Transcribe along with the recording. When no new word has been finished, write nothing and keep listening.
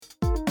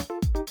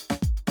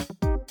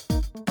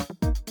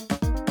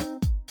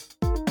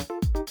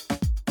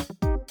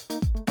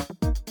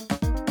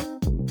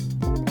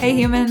Hey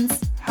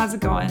humans, how's it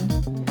going?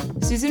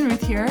 Susan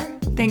Ruth here.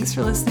 Thanks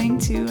for listening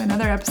to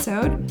another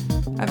episode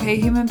of Hey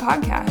Human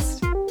Podcast.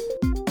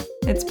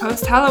 It's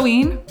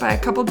post-Halloween by a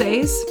couple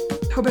days.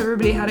 Hope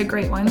everybody had a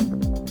great one.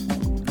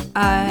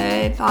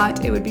 I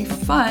thought it would be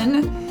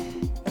fun,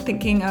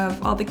 thinking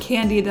of all the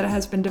candy that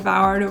has been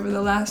devoured over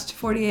the last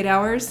 48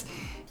 hours,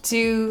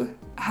 to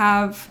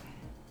have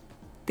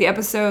the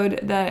episode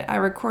that I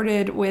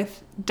recorded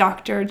with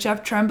Dr.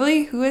 Jeff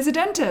Tremblay, who is a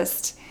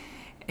dentist.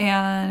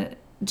 And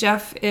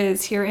Jeff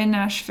is here in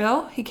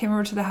Nashville. He came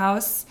over to the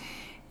house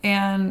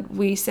and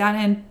we sat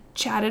and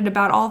chatted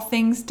about all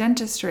things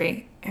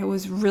dentistry. It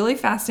was really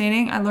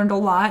fascinating. I learned a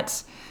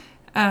lot.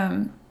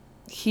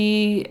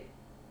 He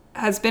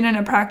has been in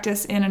a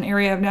practice in an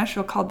area of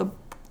Nashville called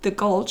the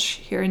Gulch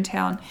here in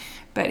town,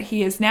 but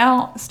he is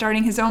now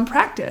starting his own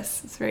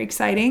practice. It's very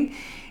exciting,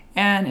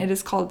 and it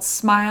is called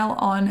Smile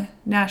on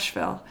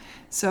Nashville.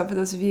 So for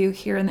those of you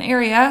here in the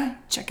area,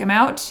 check him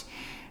out.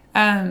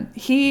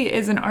 He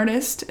is an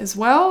artist as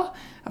well,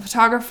 a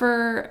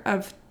photographer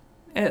of,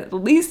 at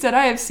least that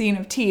I have seen,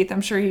 of teeth. I'm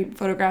sure he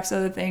photographs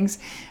other things,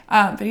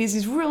 but he has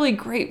these really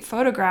great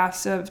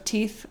photographs of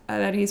teeth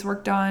that he's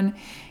worked on,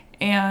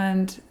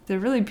 and they're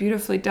really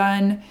beautifully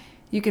done.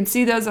 You can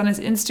see those on his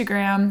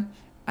Instagram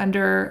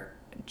under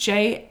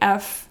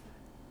JF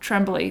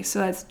Tremblay. So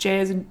that's J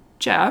as in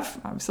Jeff,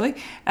 obviously,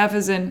 F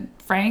as in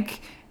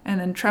Frank,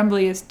 and then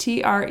Tremblay is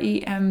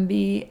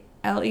Trembley.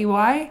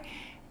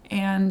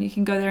 And you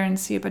can go there and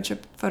see a bunch of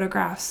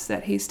photographs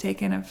that he's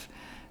taken of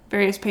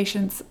various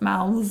patients'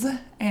 mouths.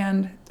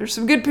 And there's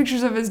some good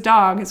pictures of his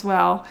dog as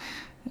well.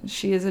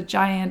 She is a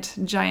giant,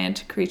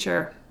 giant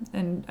creature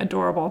and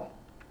adorable.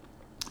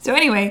 So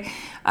anyway,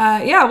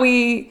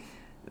 we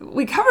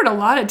covered a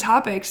lot of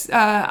topics.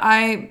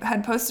 I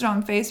had posted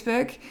on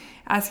Facebook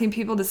asking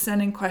people to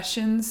send in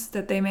questions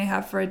that they may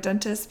have for a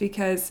dentist,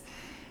 because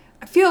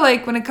I feel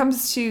like when it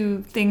comes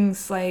to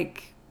things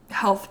like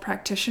health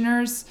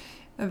practitioners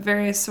of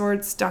various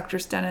sorts,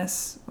 doctors,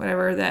 dentists,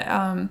 whatever,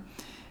 that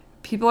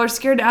people are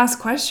scared to ask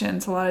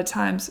questions a lot of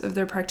times of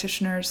their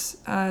practitioners.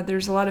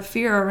 There's a lot of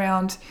fear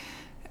around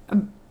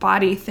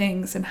body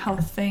things and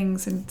health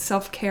things and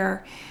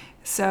self-care.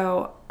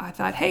 So I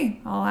thought,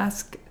 hey, I'll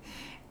ask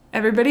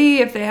everybody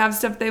if they have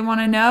stuff they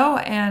want to know.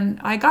 And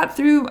I got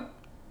through,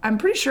 I'm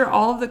pretty sure,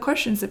 all of the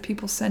questions that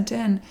people sent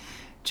in.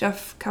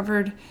 Jeff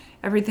covered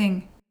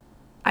everything.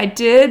 I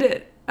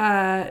did,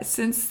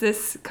 since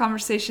this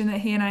conversation that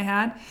he and I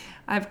had,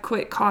 I've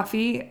quit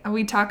coffee.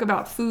 We talk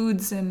about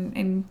foods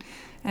and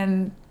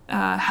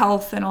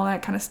health and all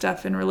that kind of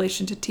stuff in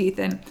relation to teeth.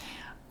 And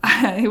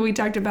we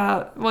talked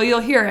about, well,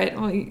 you'll hear it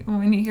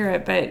when you hear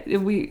it, but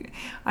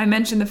I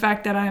mentioned the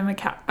fact that I'm a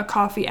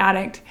coffee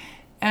addict,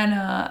 and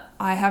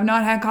I have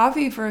not had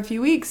coffee for a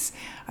few weeks.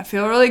 I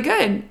feel really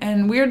good.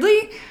 And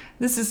weirdly,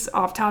 this is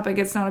off topic,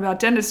 it's not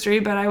about dentistry,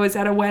 but I was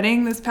at a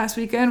wedding this past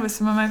weekend with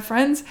some of my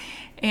friends,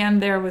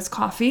 and there was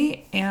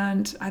coffee,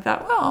 and I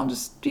thought, well, I'll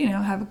just,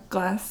 have a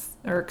glass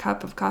or a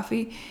cup of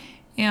coffee.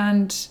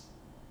 And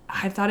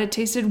I thought it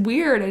tasted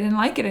weird. I didn't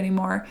like it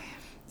anymore.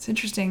 It's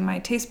interesting. My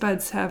taste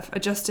buds have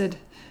adjusted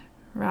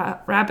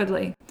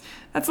rapidly.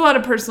 That's a lot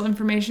of personal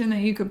information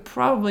that you could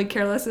probably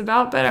care less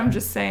about, but I'm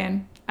just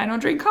saying, I don't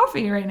drink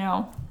coffee right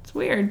now. It's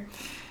weird.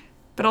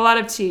 But a lot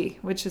of tea,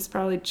 which is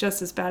probably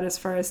just as bad as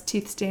far as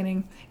teeth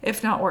staining,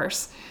 if not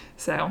worse.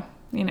 So,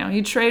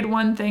 you trade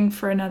one thing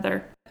for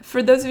another.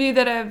 For those of you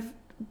that have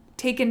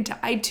taken to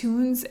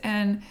iTunes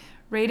and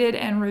rated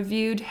and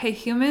reviewed Hey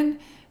Human,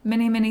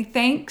 many, many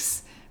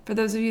thanks. For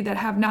those of you that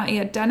have not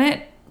yet done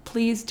it,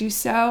 please do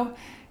so.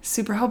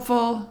 Super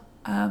helpful.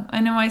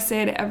 I know I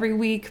say it every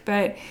week,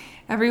 but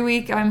every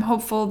week I'm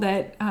hopeful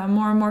that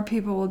more and more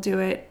people will do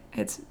it.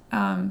 It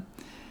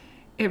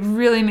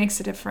really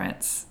makes a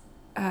difference.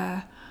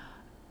 I'm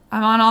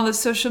on all the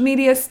social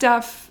media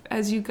stuff,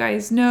 as you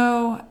guys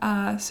know,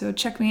 so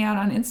check me out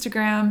on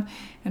Instagram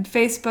and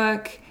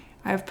Facebook.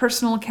 I have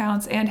personal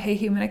accounts and Hey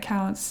Human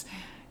accounts.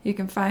 You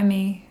can find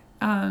me.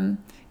 And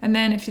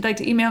then if you'd like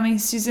to email me,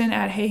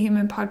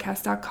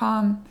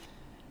 susan@heyhumanpodcast.com.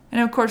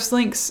 And of course,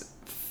 links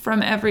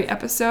from every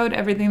episode,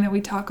 everything that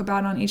we talk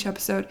about on each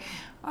episode.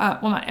 Well,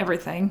 not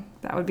everything.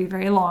 That would be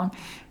very long.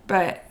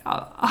 But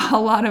a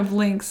lot of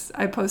links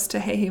I post to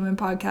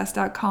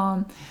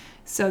heyhumanpodcast.com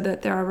so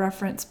that there are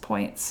reference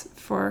points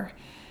for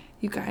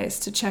you guys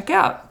to check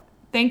out.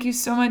 Thank you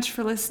so much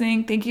for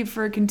listening. Thank you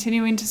for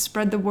continuing to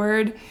spread the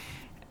word.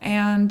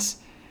 And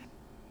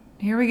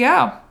here we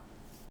go.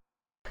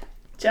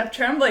 Jeff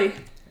Tremblay.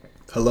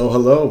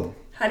 Hello.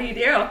 How do you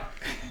do?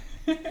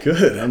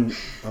 Good. I'm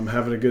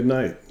having a good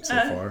night so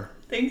far.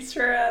 Thanks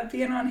for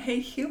being on Hey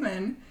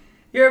Human.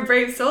 You're a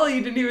brave soul.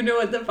 You didn't even know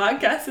what the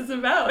podcast is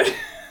about.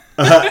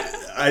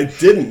 I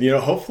didn't.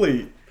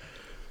 Hopefully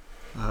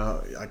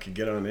I could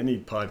get on any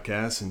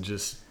podcast and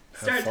just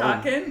start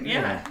talking.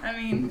 Yeah. I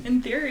mean,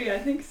 in theory, I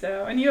think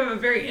so. And you have a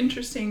very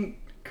interesting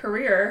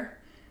career.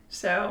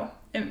 So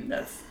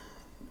I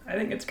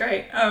think it's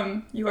great.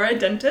 You are a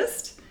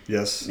dentist.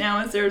 Yes.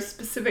 Now, is there a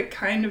specific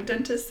kind of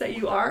dentist that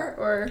you are,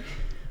 or?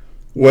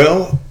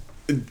 Well,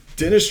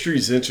 Dentistry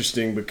is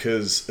interesting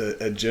because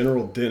a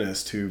general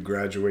dentist who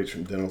graduates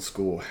from dental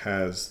school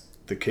has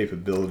the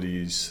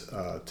capabilities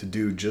to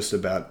do just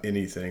about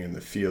anything in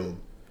the field,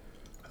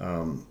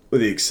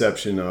 with the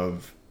exception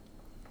of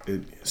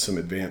some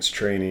advanced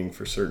training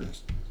for certain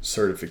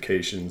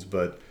certifications.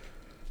 But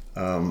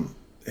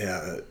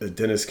a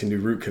dentist can do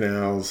root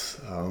canals,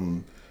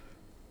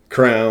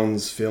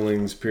 crowns,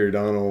 fillings,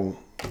 periodontal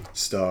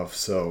stuff.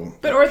 So,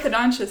 but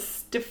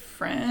orthodontist's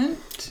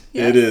different.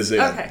 Yes? It is.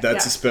 Okay,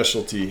 that's a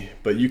specialty,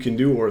 but you can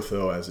do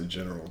ortho as a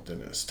general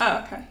dentist.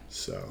 Oh, okay.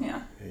 So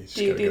yeah. you just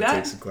do you do that?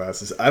 Take some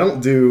classes. I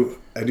do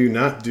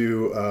not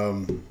do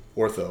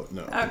ortho.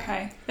 No.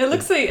 Okay. It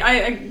looks like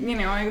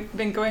I've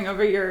been going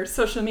over your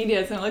social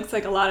medias, and it looks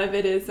like a lot of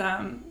it is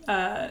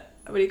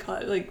what do you call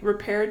it? Like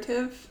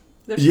reparative.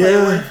 There's probably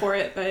a word for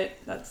it, but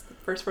that's the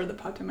first word that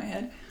popped in my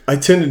head. I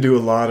tend to do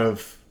a lot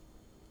of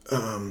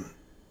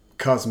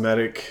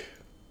cosmetic.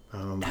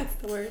 That's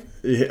the word.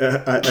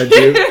 Yeah, I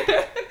do.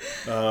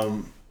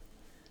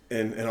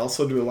 And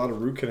also do a lot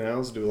of root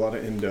canals, do a lot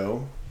of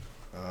endo.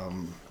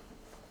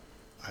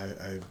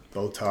 I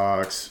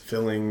Botox,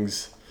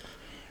 fillings.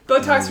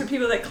 Botox for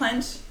people that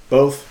clench?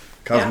 Both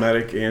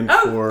cosmetic and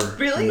for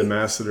really? the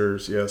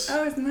masseters, yes.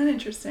 Oh, isn't that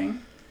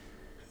interesting?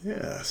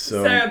 Yeah, so.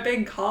 Is there a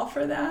big call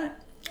for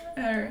that?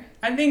 Or,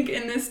 I think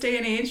in this day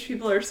and age,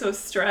 people are so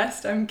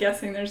stressed. I'm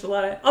guessing there's a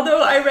lot of...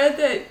 Although I read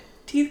that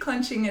teeth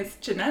clenching is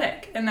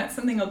genetic, and that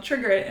something will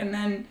trigger it, and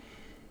then...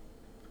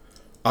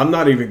 I'm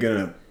not even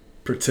going to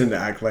pretend to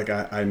act like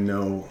I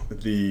know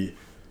the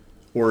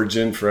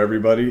origin for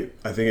everybody.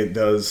 I think it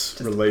does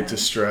relate to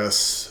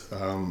stress.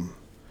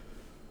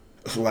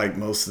 Like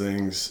most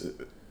things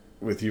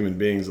with human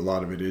beings, a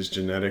lot of it is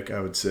genetic, I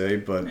would say.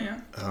 But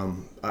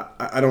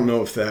I don't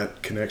know if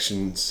that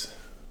connection's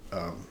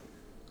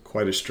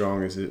quite as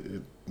strong as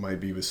it might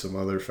be with some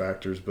other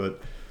factors.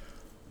 But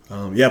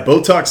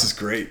Botox is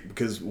great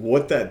because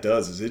what that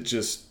does is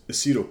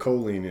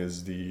acetylcholine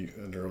is the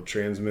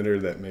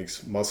neurotransmitter that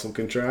makes muscle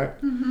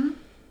contract. Mm-hmm.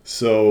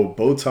 So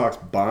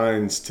Botox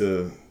binds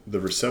to the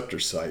receptor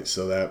site,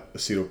 so that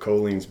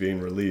acetylcholine is being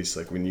released.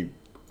 Like when you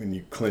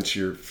clench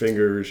your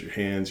fingers, your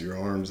hands, your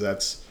arms,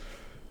 that's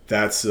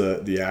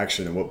the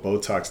action. And what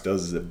Botox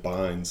does is it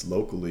binds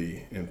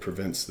locally and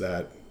prevents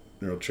that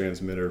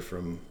neurotransmitter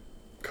from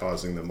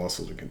causing the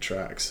muscle to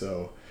contract.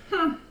 So,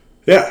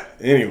 yeah.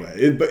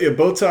 Anyway,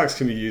 Botox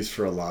can be used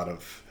for a lot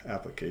of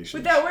applications.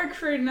 Would that work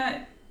for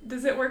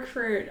does it work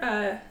for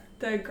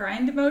the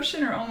grind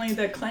motion or only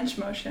the clench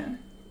motion?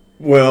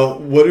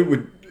 Well,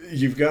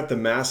 you've got the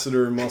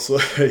masseter muscle.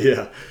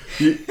 Yeah,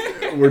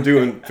 we're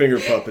doing finger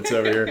puppets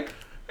over here.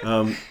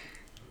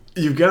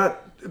 You've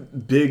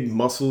got big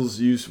muscles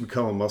used. We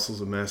call them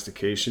muscles of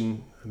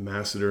mastication, a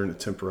masseter and a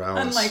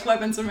temporalis. Unlike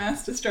weapons of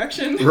mass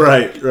destruction.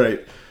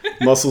 Right.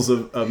 Muscles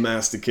of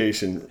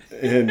mastication.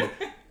 And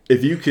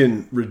if you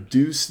can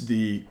reduce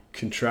the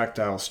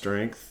contractile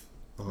strength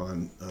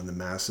on the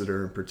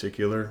masseter in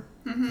particular,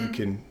 you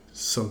can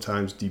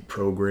sometimes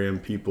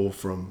deprogram people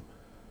from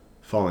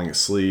falling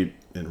asleep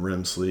and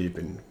REM sleep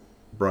and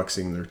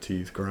bruxing their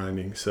teeth,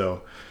 grinding.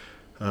 So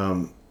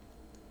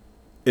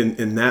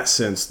in that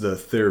sense, the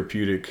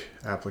therapeutic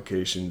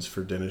applications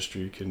for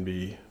dentistry can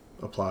be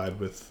applied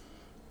with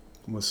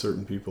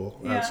certain people.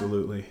 Yeah.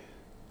 Absolutely.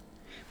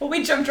 Well,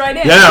 we jumped right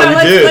in.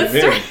 Yeah, we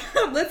did.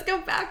 Let's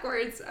go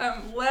backwards.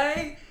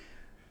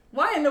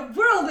 Why in the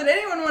world would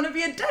anyone want to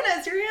be a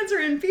dentist? Your hands are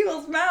in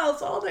people's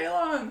mouths all day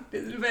long.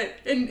 But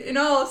in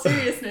all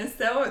seriousness,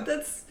 though,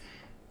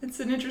 it's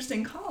an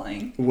interesting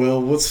calling.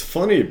 Well, what's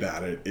funny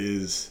about it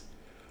is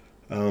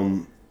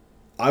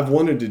I've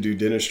wanted to do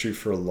dentistry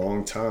for a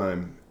long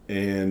time,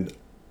 and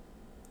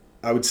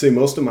I would say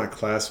most of my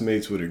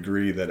classmates would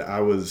agree that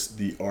I was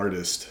the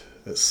artist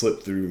that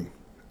slipped through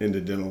into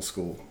dental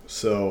school.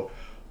 So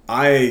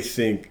I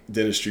think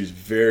dentistry is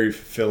very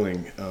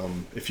fulfilling.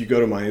 If you go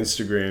to my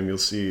Instagram, you'll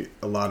see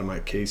a lot of my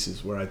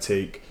cases where I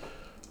take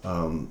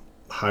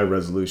high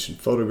resolution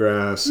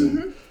photographs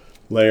and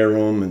layer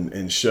them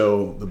and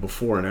show the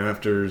before and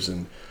afters.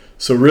 And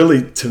so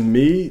really, to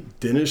me,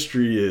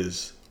 dentistry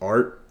is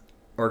art,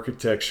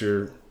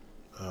 architecture,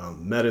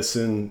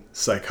 medicine,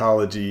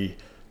 psychology,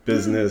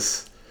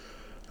 business,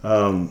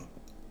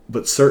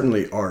 but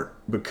certainly art,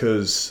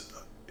 because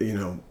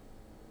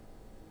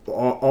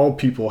all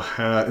people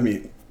have,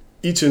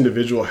 each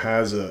individual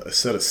has a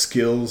set of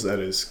skills that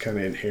is kind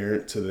of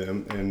inherent to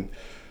them. And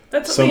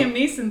that's what Liam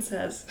Neeson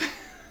says.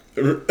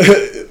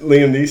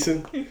 Liam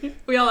Neeson?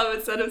 We all have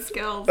a set of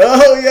skills.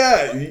 Oh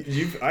yeah,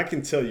 I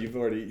can tell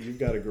you've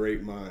got a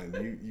great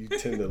mind. You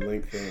tend to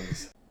link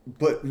things.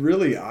 But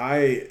really,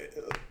 a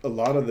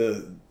lot of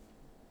the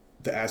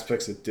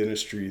aspects of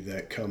dentistry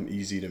that come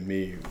easy to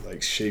me,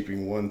 like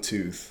shaping one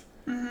tooth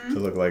to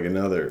look like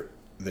another,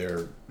 there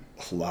are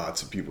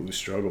lots of people who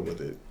struggle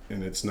with it,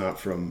 and it's not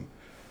from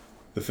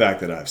the fact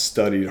that I've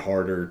studied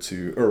harder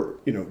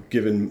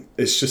given.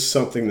 It's just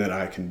something that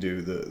I can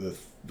do.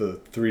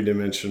 The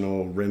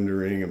three-dimensional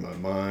rendering in my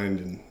mind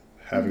and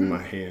having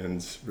my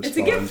hands respond. It's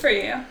a gift for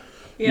you.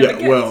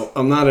 Yeah, well,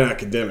 I'm not an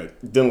academic.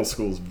 Dental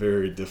school is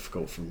very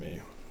difficult for me.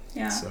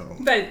 Yeah, so.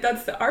 But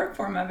that's the art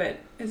form of it,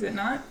 is it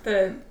not?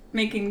 The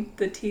making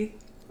the teeth.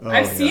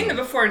 I've seen the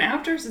before and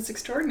afters. It's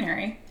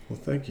extraordinary. Well,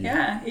 thank you.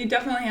 Yeah, you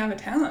definitely have a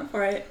talent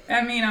for it.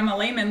 I mean, I'm a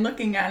layman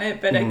looking at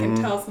it, but I can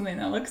tell something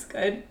that looks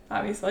good,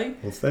 obviously.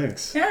 Well,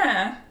 thanks.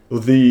 Yeah. Well,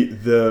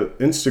 the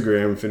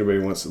Instagram, if anybody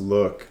wants to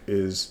look,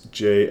 is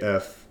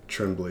JF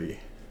Trembley.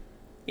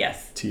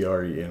 Yes.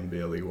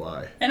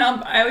 TREMBLEY. And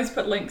I always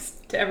put links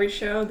to every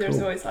show.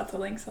 There's always lots of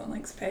links on the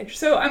links page.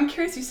 So I'm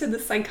curious, you said the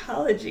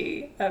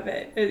psychology of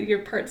it. You're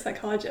part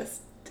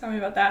psychologist. Tell me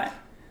about that.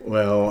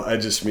 Well, I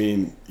just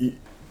mean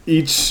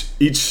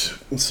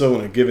so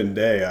in a given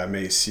day I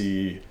may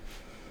see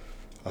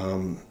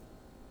a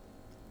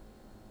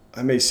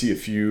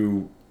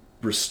few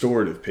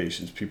restorative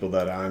patients, people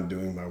that I'm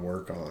doing my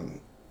work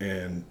on,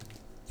 and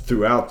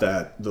throughout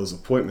those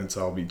appointments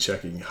I'll be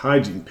checking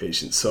hygiene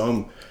patients.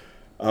 So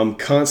I'm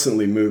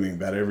constantly moving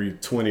about every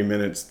 20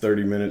 minutes,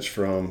 30 minutes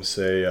from,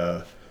 say,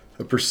 a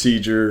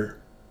procedure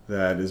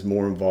that is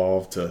more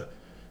involved to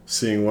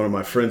seeing one of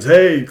my friends,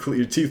 hey,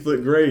 your teeth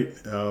look great.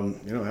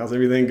 How's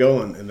everything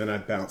going? And then I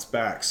bounce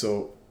back.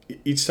 So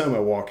each time I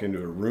walk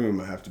into a room,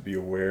 I have to be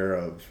aware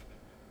of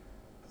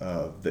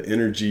the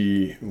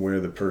energy, where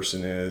the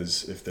person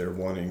is, if they're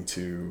wanting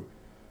to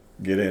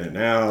get in and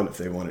out, if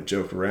they want to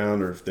joke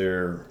around, or if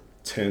they're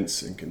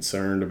tense and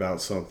concerned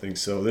about something.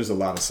 So there's a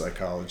lot of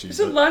psychology.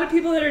 There's a lot of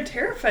people that are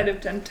terrified of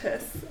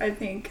dentists, I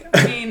think.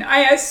 I mean,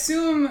 I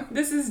assume,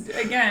 this is,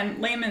 again,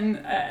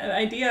 layman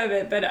idea of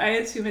it, but I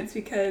assume it's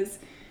because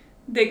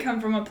they come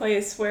from a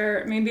place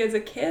where maybe as a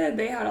kid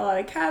they had a lot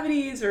of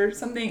cavities or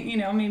something,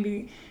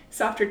 maybe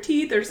softer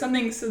teeth or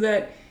something, so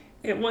that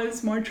it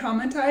was more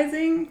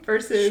traumatizing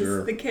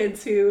versus the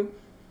kids who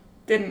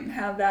didn't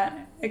have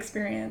that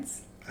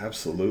experience.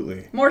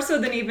 Absolutely. More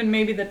so than even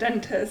maybe the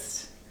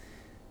dentist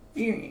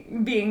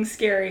being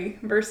scary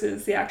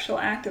versus the actual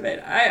act of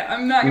it.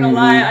 I'm not going to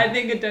lie, I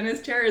think a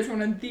dentist chair is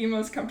one of the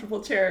most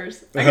comfortable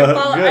chairs.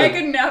 I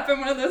could nap in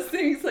one of those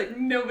things like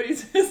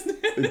nobody's business.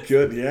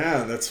 Good,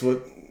 yeah,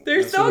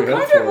 They're so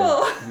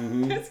comfortable.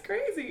 It's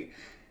crazy.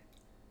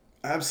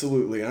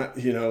 Absolutely.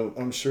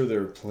 I'm sure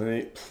there are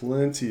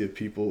plenty of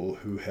people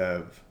who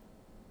have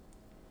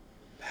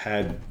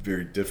had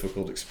very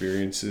difficult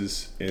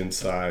experiences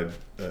inside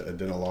a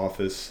dental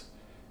office,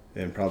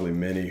 and probably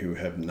many who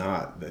have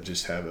not, that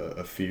just have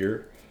a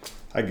fear.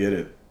 I get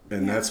it.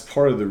 And that's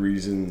part of the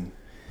reason,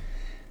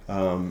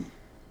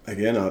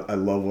 again, I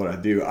love what I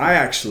do. I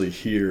actually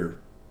hear,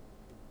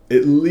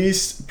 at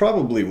least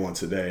probably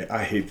once a day,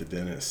 I hate the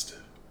dentist.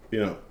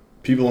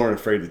 People aren't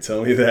afraid to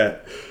tell me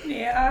that.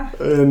 Yeah.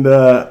 And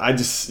I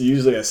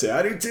say,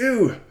 I do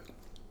too.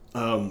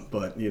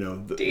 But,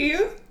 do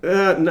you?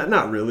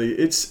 Not really.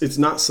 It's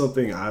not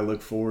something I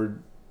look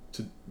forward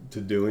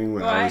to doing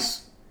when I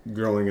was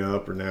growing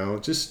up or now.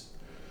 Just,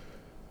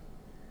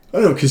 I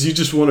don't know, because you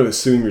just want to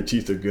assume your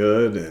teeth are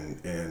good.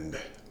 And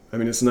I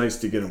mean, it's nice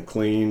to get them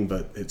clean,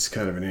 but it's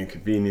kind of an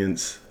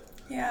inconvenience.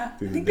 Yeah.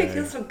 I think they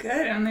feel so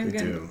good. And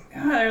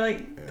they're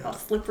like all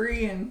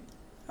slippery, and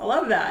I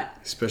love that.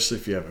 Especially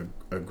if you have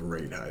a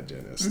great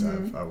hygienist.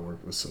 I've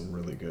worked with some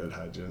really good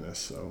hygienists.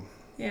 So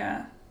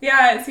yeah,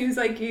 it seems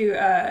like you,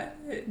 at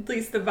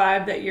least the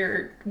vibe that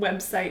your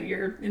website,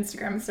 your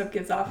Instagram and stuff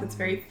gives off, it's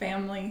very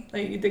family.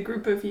 Like the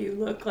group of you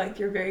look like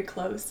you're very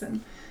close,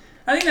 and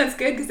I think that's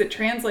good because it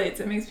translates.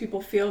 It makes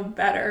people feel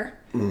better.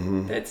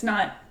 That it's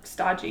not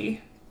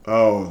stodgy.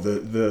 Oh,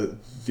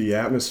 the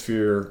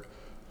atmosphere.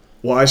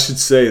 Well, I should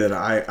say that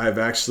I've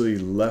actually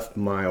left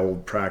my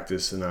old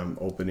practice and I'm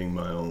opening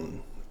my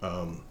own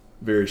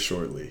very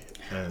shortly.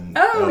 And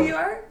you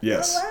are?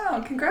 Yes. Oh,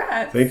 wow.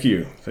 Congrats. Thank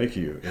you.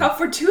 How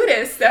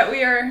fortuitous that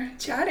we are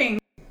chatting.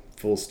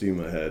 Full steam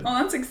ahead.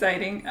 Oh, that's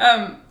exciting.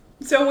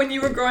 So when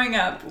you were growing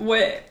up,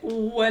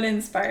 what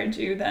inspired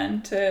you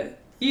then to...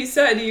 You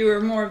said you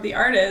were more of the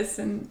artist,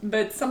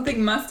 but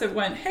something must have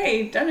went,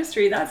 hey,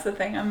 dentistry, that's the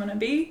thing I'm going to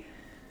be.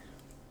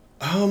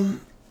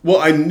 Well,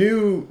 I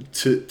knew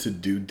to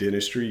do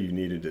dentistry, you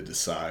needed to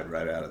decide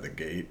right out of the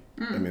gate.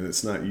 I mean,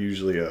 it's not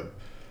usually a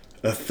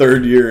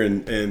third year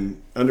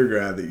in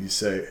undergrad that you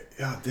say,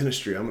 yeah,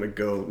 dentistry, I'm going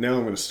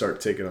to start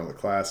taking all the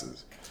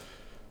classes.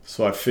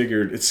 So I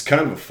figured, it's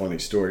kind of a funny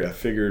story. I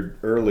figured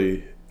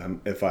early,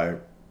 if I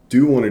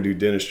do want to do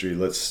dentistry,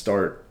 let's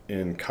start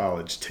in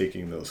college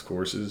taking those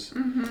courses.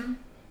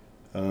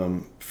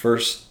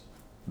 First,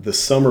 the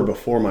summer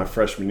before my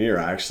freshman year,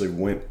 I actually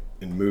went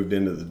and moved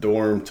into the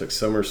dorm, took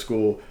summer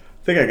school.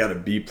 I think I got a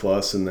B+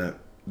 in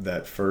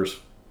that first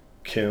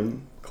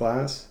chem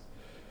class.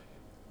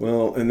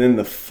 Well, and then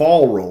the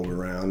fall rolled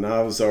around.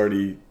 I was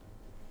already,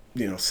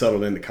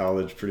 settled into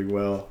college pretty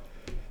well.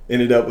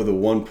 Ended up with a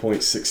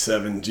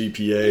 1.67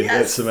 GPA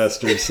that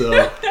semester.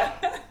 So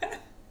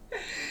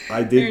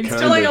I did You're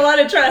instilling a lot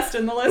of trust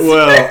in the listener.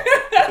 Well,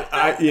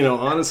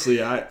 honestly,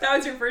 That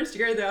was your first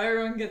year, though.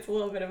 Everyone gets a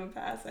little bit of a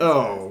pass.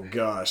 Oh,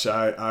 gosh.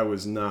 I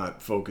was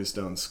not focused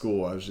on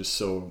school. I was just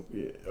so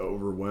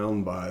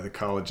overwhelmed by the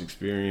college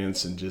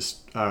experience, and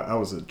I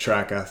was a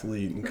track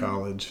athlete in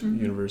college,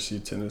 University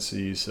of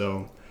Tennessee.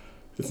 So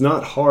it's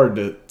not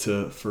hard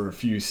for a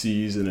few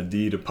C's and a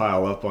D to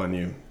pile up on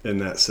you in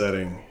that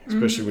setting,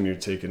 especially when you're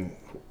taking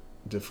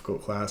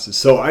difficult classes.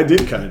 So I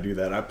did kind of do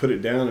that. I put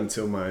it down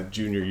until my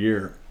junior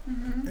year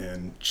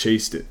and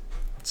chased it.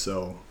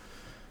 So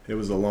it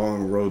was a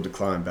long road to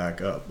climb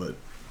back up. But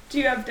do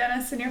you have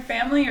dentists in your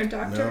family or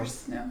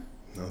doctors? No,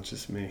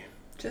 just me.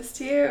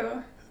 Just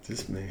you.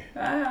 Just me.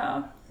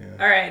 Wow. Yeah.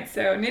 All right,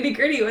 so nitty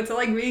gritty, what's it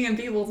like being in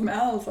people's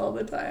mouths all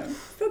the time?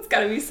 That's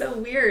got to be so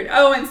weird.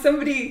 Oh, and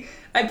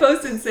I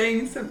posted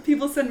saying some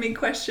people send me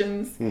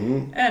questions,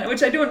 and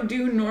which I don't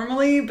do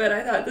normally, but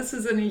I thought this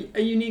was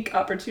a unique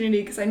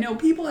opportunity because I know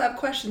people have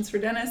questions for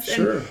dentists.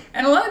 Sure.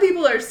 And a lot of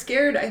people are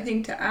scared, I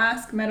think, to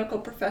ask medical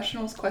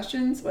professionals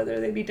questions, whether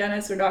they be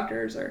dentists or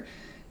doctors or,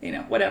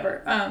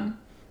 whatever.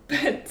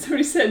 But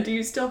somebody said, do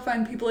you still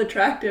find people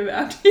attractive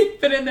after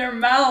you've been in their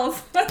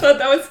mouths? I thought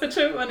that was such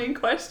a funny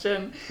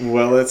question.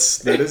 Well,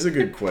 that is a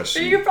good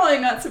question. But you're probably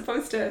not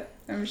supposed to,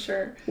 I'm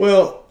sure.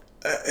 Well,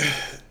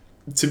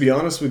 to be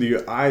honest with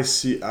you, I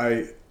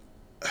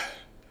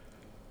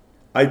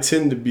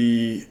tend to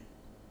be,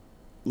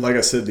 like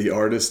I said, the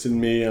artist in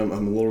me. I'm a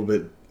little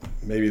bit,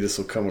 maybe this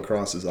will come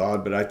across as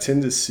odd, but I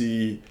tend to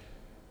see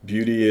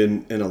beauty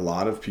in a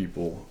lot of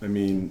people. I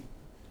mean,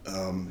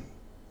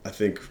 I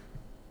think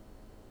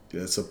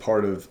it's a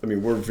part of,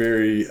 we're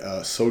very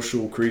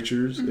social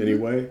creatures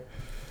anyway.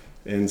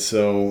 And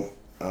so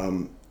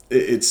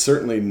it's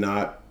certainly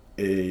not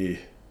to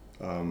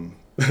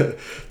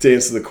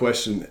answer the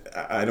question,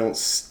 I don't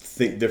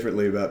think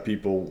differently about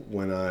people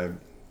when I,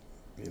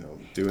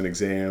 do an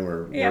exam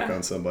or work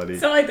on somebody.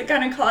 It's not like the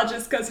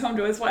gynecologist goes home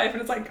to his wife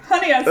and it's like,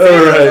 honey, I'm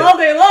sick all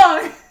day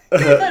long.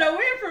 Get that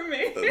away from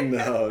me.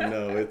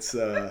 No,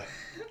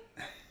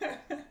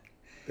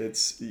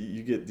 it's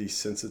you get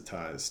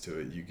desensitized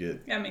to it. You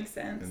get that makes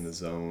sense in the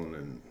zone.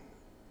 And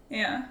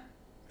yeah.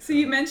 So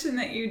you mentioned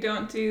that you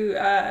don't do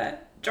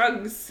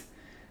drugs,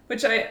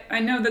 which I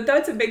know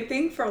that's a big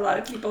thing for a lot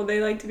of people. They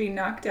like to be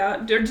knocked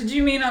out. Or did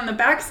you mean on the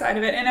backside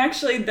of it? And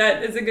actually,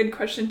 that is a good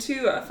question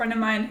too. A friend of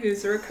mine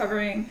who's a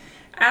recovering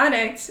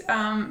addict,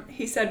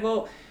 he said,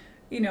 well,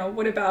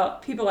 what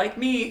about people like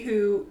me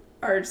who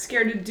are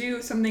scared to do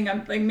something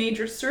like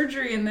major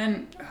surgery, and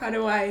then how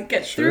do I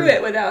get through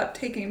it without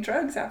taking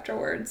drugs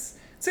afterwards?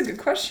 It's a good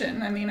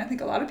question. I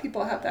think a lot of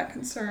people have that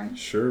concern.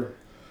 Sure.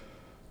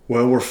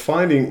 Well, we're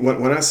finding,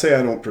 when I say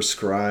I don't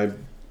prescribe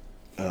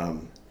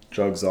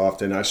drugs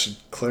often, I should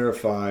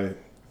clarify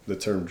the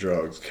term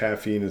drugs.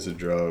 Caffeine is a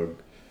drug,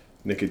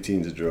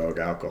 nicotine's a drug,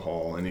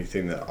 alcohol,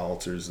 anything that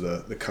alters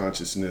the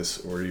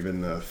consciousness or even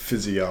the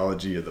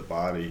physiology of the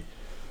body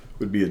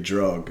would be a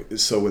drug.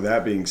 So with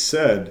that being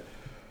said,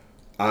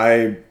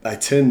 I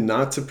tend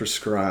not to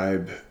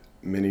prescribe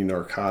many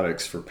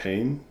narcotics for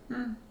pain,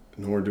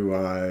 nor do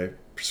I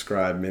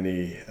prescribe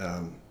many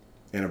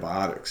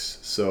antibiotics.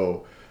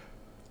 So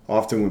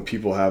often when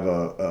people have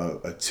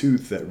a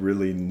tooth that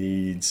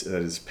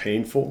is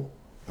painful,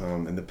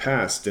 in the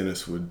past,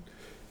 dentists would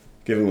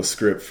give them a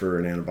script for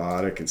an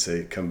antibiotic and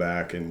say, come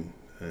back in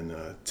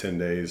 10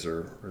 days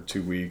or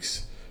 2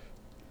 weeks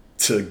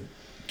to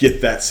get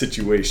that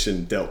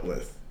situation dealt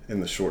with in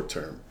the short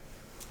term.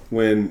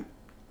 When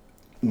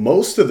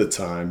most of the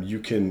time you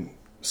can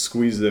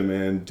squeeze them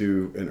in,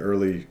 do an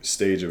early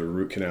stage of a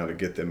root canal to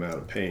get them out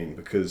of pain,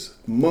 because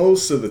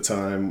most of the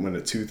time when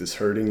a tooth is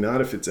hurting, not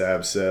if it's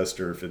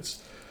abscessed or if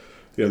it's,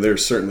 there are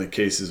certainly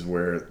cases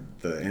where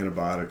the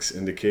antibiotics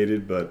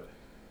indicated, but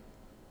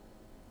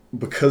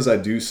because I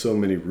do so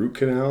many root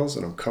canals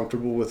and I'm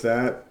comfortable with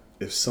that,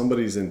 if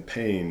somebody's in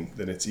pain,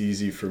 then it's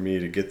easy for me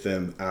to get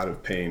them out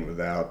of pain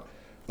without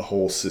a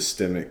whole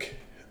systemic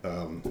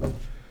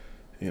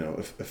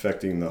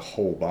affecting the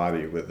whole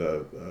body with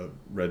a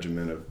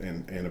regimen of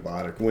an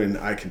antibiotic when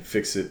I can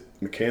fix it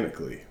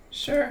mechanically.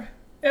 Sure.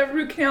 A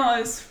root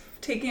canal is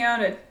taking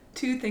out a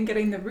tooth and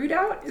getting the root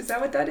out? Is that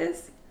what that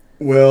is?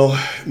 Well,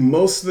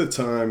 most of the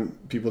time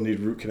people need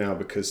root canal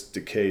because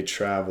decay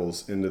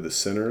travels into the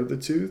center of the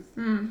tooth.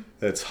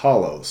 That's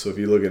hollow. So if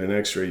you look at an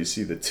x-ray, you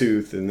see the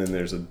tooth and then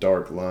there's a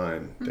dark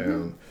line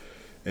down.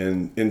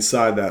 And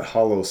inside that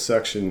hollow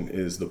section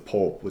is the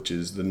pulp, which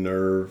is the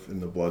nerve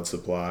and the blood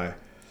supply.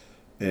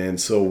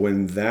 And so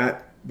when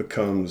that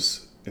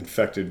becomes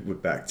infected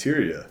with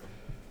bacteria,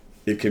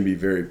 it can be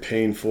very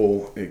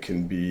painful. It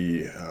can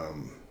be,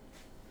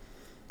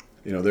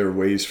 there are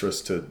ways for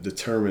us to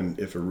determine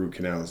if a root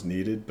canal is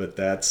needed, but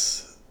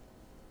that's,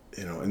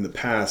 in the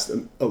past,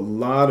 a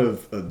lot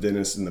of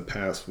dentists in the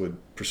past would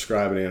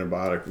prescribe an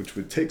antibiotic, which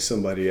would take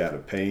somebody out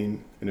of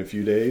pain in a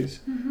few days,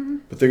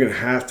 but they're going to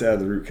have the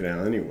root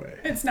canal anyway.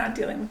 It's not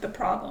dealing with the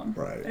problem.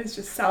 Right. It's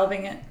just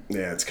salving it.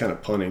 Yeah, it's kind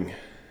of punting.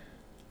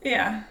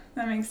 Yeah,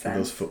 that makes sense. For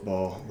those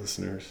football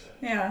listeners.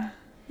 Yeah,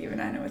 even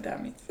I know what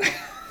that means.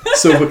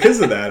 So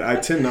because of that, I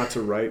tend not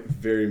to write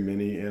very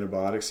many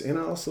antibiotics. And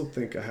I also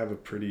think I have a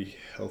pretty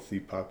healthy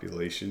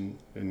population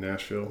in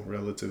Nashville,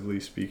 relatively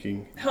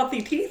speaking.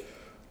 Healthy teeth?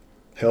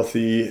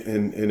 Healthy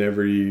in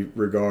every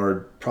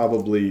regard,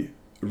 probably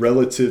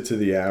relative to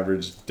the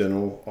average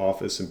dental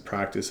office and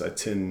practice. I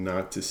tend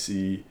not to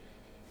see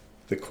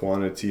the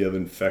quantity of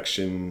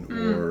infection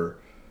or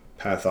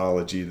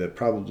pathology that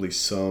probably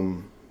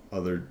some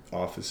other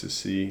offices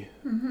see.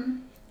 Mm-hmm.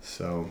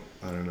 So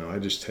I don't know. I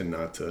just tend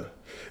not to.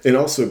 And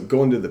also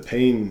going to the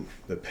pain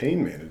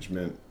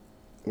management,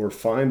 we're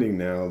finding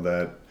now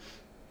that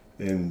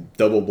in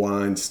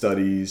double-blind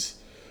studies,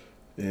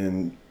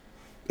 in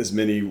as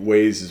many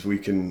ways as we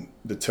can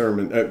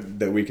determine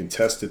that we can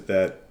test it,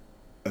 that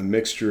a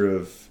mixture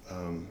of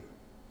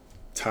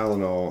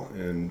Tylenol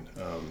and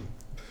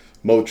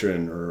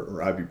Motrin or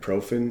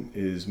ibuprofen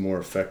is more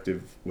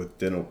effective with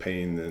dental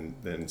pain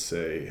than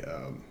say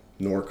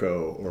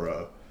Norco or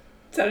a.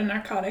 Is that a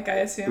narcotic, I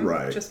assume?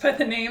 Right. Just by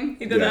the name?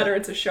 Either that or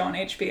it's a show on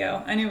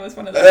HBO. I knew it was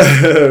one of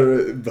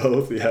those.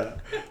 Both, yeah.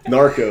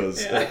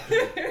 Narcos. Yeah.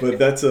 But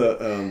that's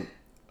a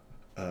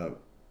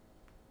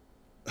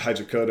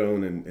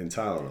hydrocodone and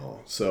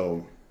Tylenol.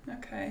 So,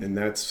 okay. And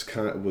that's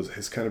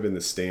has kind of been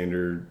the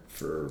standard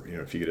for,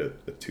 if you get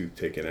a tooth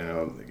taken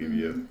out, they give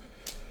you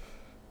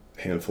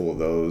a handful of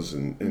those.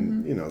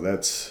 And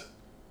that's,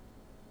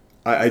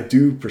 I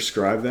do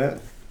prescribe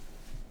that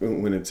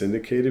when it's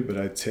indicated, but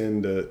I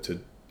tend to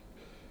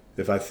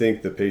if I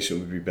think the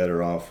patient would be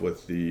better off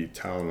with the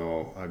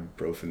Tylenol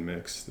ibuprofen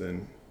mix,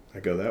 then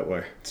I go that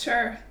way.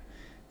 Sure.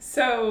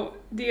 So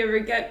do you ever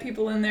get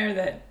people in there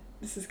that,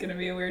 this is going to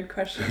be a weird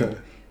question,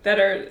 that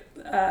are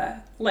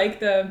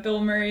like the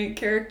Bill Murray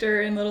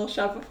character in Little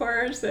Shop of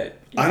Horrors? That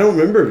I don't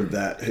remember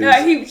that.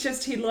 Yeah,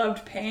 he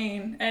loved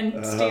pain,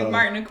 and Steve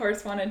Martin, of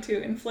course, wanted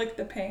to inflict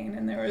the pain,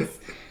 and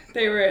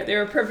they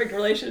were a perfect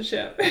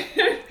relationship.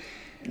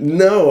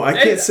 No, I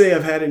can't say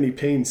I've had any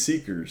pain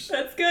seekers.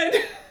 That's good.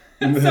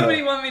 No.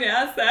 Somebody wanted me to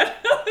ask that.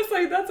 I was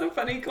like, that's a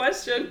funny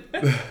question.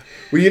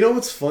 Well,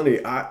 what's funny?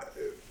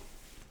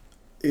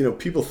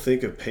 People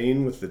think of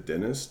pain with the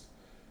dentist,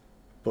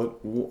 but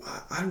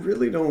I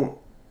really don't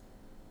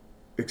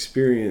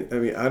experience. I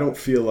mean, I don't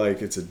feel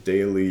like it's a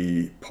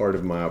daily part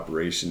of my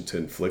operation to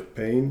inflict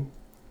pain.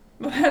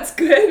 Well, that's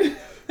good.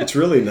 It's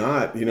really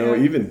not.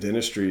 Even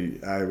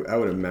dentistry, I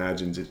would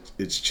imagine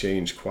it's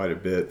changed quite a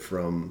bit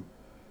from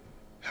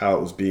how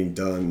it was being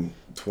done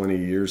 20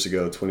 years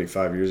ago,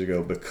 25 years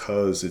ago,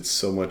 because it's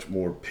so much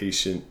more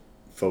patient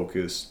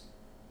focused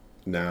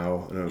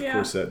now. And of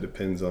course that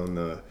depends on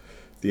the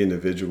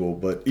individual,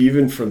 but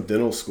even from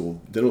dental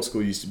school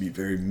used to be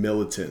very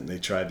militant, and they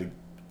tried to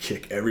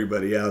kick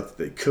everybody out that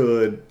they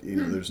could.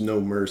 There's no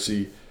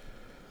mercy.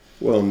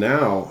 Well,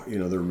 now,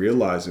 they're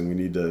realizing we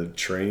need to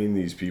train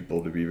these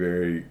people to be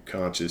very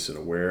conscious and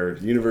aware.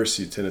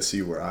 University of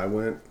Tennessee, where I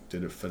went,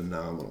 did a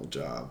phenomenal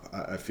job,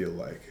 I feel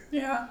like.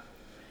 Yeah.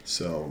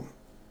 So,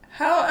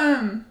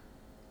 how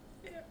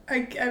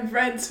I've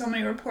read so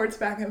many reports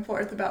back and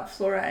forth about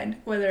fluoride,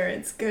 whether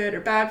it's good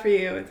or bad for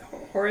you. It's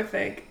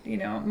horrific.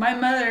 My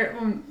mother,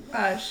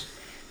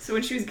 so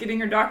when she was getting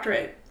her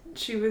doctorate,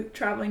 she was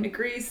traveling to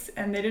Greece,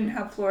 and they didn't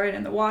have fluoride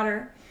in the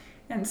water,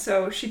 and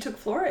so she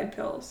took fluoride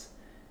pills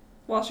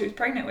while she was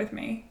pregnant with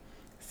me.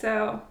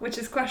 So, which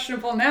is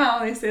questionable now.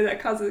 They say that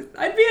causes.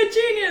 I'd be a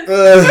genius.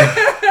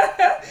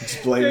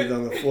 Just blame it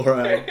on the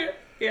fluoride.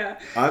 Yeah.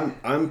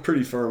 I'm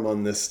pretty firm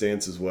on this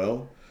stance as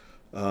well.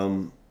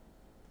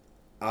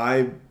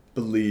 I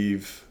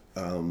believe,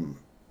 I don't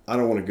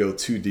want to go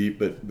too deep,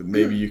 but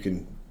maybe you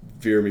can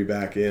veer me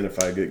back in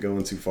if I get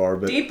going too far.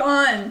 But deep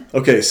on.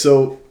 Okay,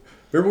 so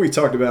remember we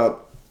talked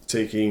about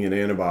taking an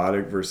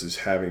antibiotic versus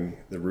having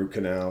the root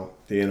canal.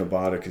 The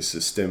antibiotic is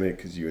systemic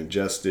because you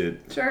ingest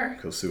it. Sure.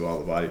 It goes through all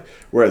the body.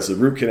 Whereas the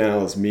root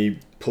canal is me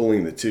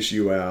pulling the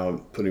tissue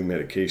out, putting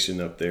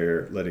medication up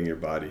there, letting your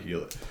body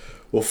heal it.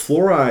 Well,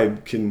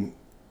 fluoride can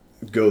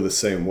go the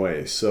same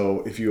way.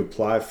 So if you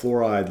apply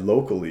fluoride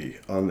locally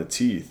on the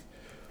teeth,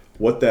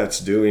 what that's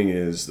doing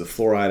is the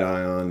fluoride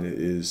ion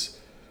is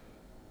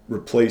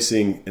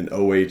replacing an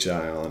OH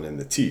ion in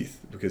the teeth,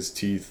 because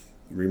teeth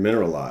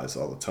remineralize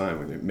all the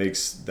time, and it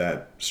makes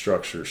that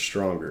structure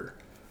stronger.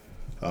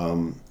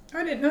 I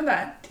didn't know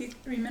that. Teeth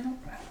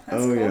remineralize.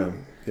 That's cool.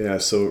 Yeah.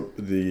 So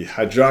the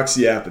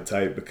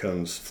hydroxyapatite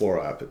becomes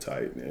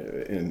fluoroapatite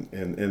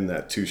in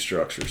that two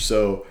structure.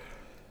 So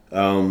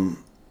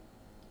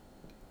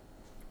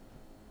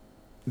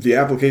the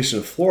application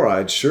of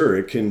fluoride, sure,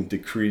 it can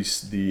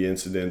decrease the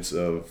incidence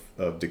of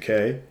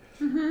decay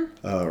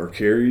or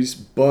caries,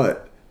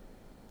 but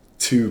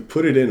to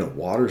put it in a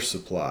water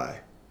supply,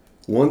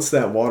 once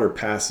that water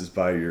passes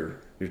by your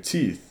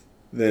teeth,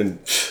 then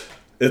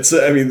it's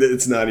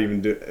not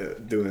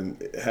even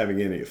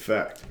having any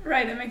effect.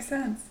 Right, that makes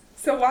sense.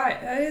 So why?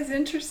 That is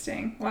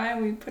interesting. Why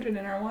we put it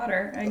in our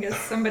water? I guess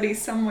somebody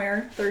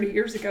somewhere 30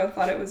 years ago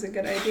thought it was a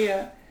good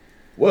idea.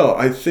 Well,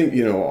 I think,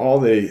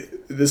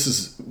 this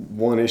is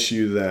one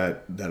issue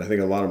that I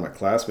think a lot of my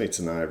classmates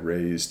and I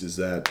raised, is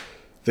that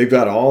they've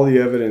got all the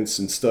evidence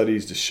and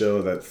studies to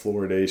show that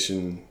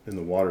fluoridation in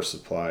the water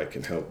supply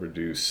can help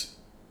reduce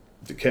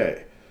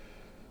decay.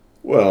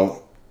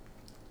 Well,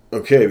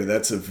 okay, but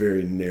that's a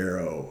very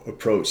narrow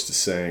approach to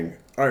saying,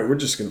 all right, we're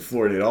just going to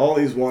fluoridate all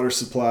these water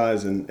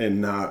supplies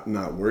and not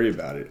worry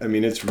about it. I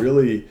mean, it's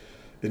really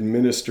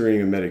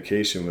administering a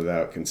medication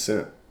without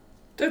consent.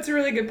 That's a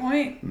really good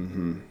point.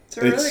 Mm-hmm. It's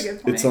a really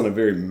good point. It's on a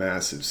very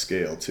massive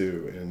scale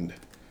too, and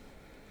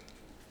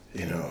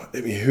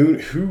I mean,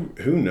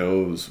 who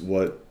knows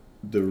what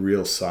the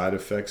real side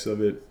effects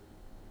of it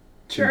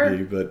can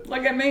be? But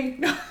look at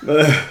me.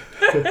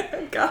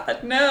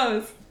 God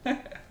knows.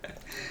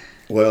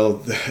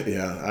 Well,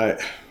 yeah,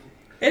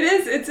 It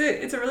is.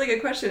 It's a really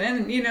good question,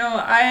 and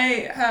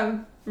I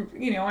have.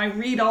 I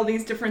read all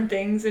these different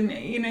things, and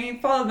you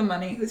follow the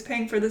money, who's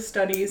paying for the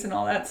studies and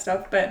all that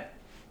stuff, but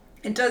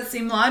it does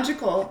seem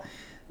logical.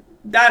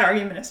 That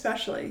argument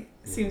especially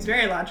seems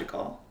very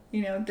logical.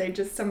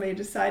 Somebody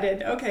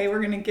decided, okay, we're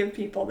going to give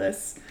people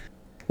this.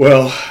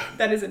 Well,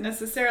 that isn't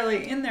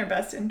necessarily in their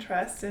best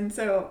interest, and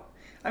so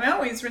I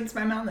always rinse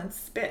my mouth and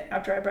spit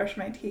after I brush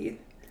my teeth.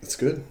 That's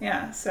good.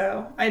 Yeah,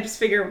 so I just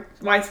figure,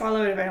 why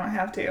swallow it if I don't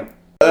have to?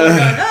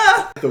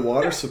 The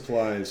water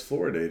supply is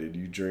fluoridated.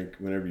 You drink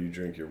whenever you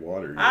drink your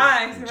water.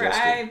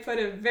 I put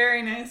a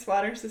very nice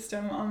water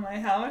system on my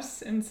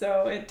house, and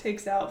so it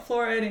takes out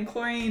fluoride and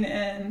chlorine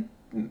and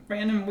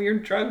random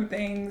weird drug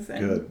things,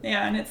 and good.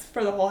 Yeah, and it's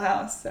for the whole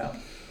house. So,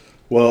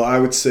 well, I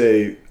would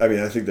say, I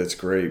think that's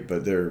great,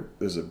 but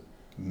there's a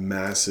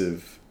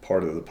massive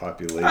part of the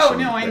population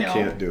that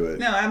can't do it.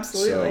 No,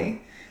 absolutely. So.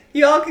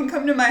 You all can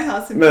come to my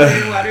house and fill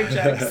your water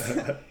jugs.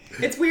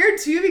 It's weird,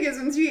 too, because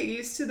once you get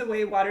used to the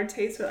way water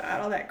tastes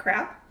without all that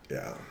crap,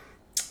 yeah,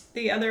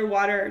 the other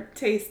water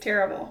tastes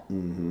terrible.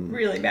 Mm-hmm.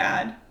 Really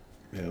bad.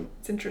 Yeah.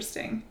 It's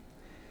interesting.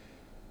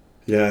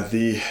 Yeah,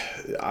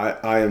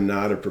 I am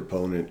not a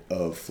proponent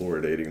of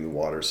fluoridating the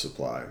water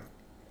supply.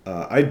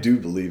 I do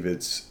believe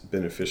it's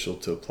beneficial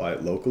to apply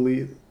it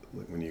locally,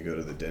 like when you go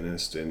to the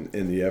dentist, and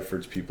the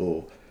efforts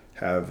people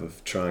have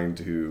of trying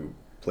to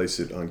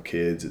place it on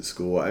kids at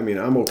school. I mean,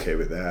 I'm okay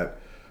with that.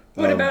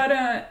 What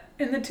about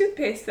in the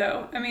toothpaste,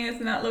 though? I mean,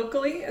 isn't that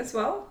locally as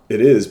well? It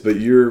is, but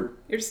you're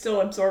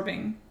still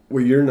absorbing.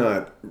 Well, you're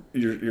not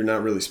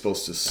really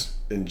supposed to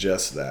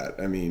ingest that.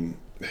 I mean,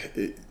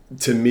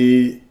 to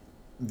me,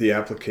 the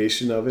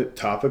application of it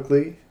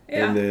topically,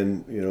 and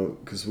then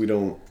because we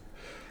don't.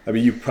 I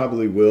mean, you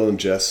probably will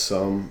ingest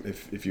some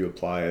if you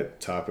apply it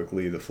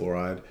topically, the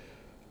fluoride,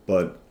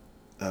 but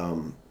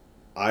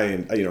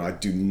I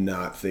do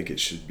not think it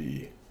should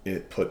be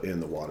put in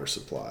the water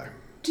supply.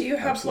 Do you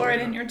have fluoride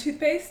in your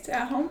toothpaste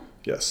at home?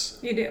 Yes.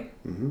 You do?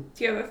 Mm-hmm.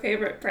 Do you have a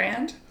favorite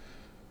brand?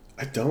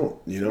 I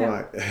don't. No.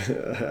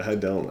 I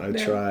don't.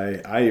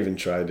 I even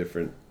try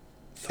different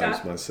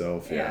types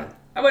myself. Yeah.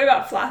 What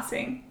about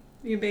flossing?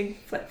 Are you a big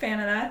fan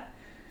of that?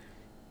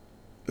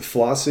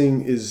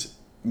 Flossing is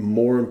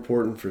more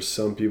important for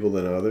some people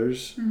than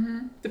others.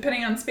 Mm-hmm.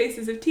 Depending on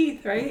spaces of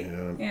teeth, right?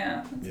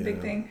 Yeah, that's a big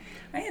thing.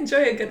 I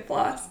enjoy a good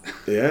floss.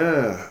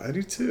 Yeah, I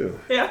do too.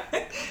 Yeah,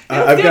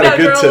 I've got a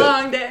good tip. A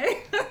long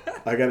day.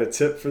 I got a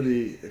tip for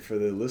the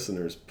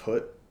listeners.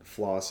 Put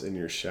floss in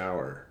your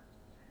shower.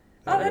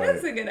 That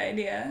is a good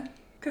idea.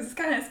 Because it's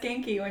kind of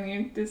skanky when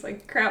you just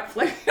crap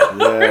flick.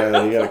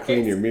 Yeah, you got to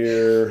clean your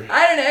mirror. I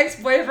had an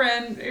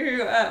ex-boyfriend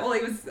who,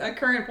 he was a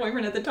current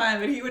boyfriend at the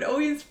time, but he would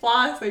always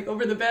floss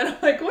over the bed. I'm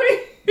like, what are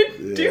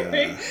you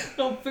doing?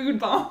 Little food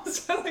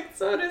bombs. I'm like,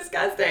 so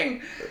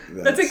disgusting.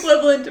 That's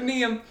equivalent to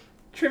me of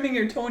trimming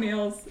your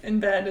toenails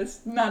in bed is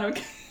not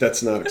okay.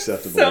 That's not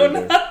acceptable.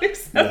 Not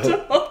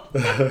acceptable.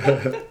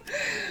 Nope.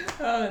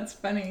 Oh, that's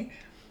funny.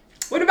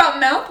 What about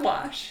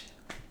mouthwash?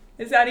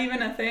 Is that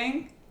even a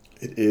thing?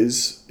 It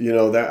is.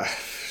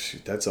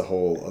 That's a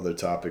whole other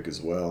topic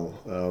as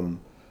well.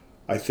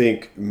 I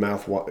think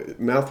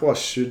mouthwash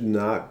should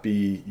not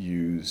be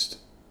used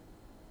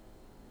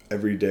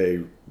every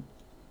day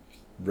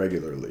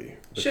regularly.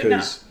 Should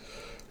not.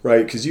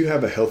 Right, because you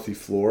have a healthy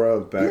flora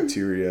of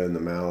bacteria in the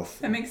mouth.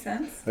 That makes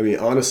sense. I mean,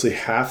 honestly,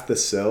 half the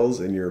cells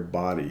in your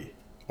body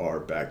are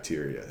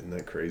bacteria. Isn't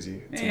that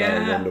crazy? It's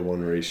about a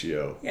 1-to-1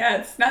 ratio. Yeah,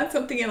 it's not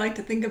something you like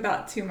to think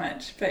about too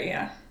much, but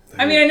yeah.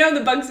 I mean, I know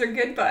the bugs are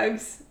good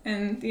bugs,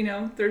 and,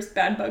 there's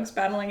bad bugs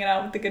battling it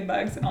out with the good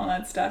bugs and all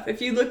that stuff.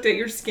 If you looked at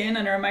your skin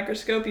under a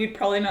microscope, you'd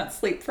probably not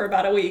sleep for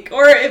about a week.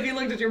 Or if you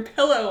looked at your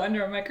pillow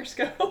under a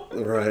microscope.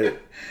 Right.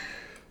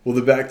 Well,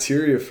 the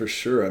bacteria, for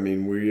sure. I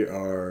mean, we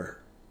are,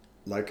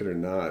 like it or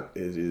not,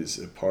 it is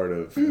a part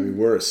of, I mean,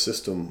 we're a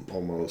system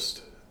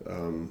almost.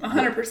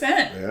 100%.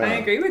 Yeah, I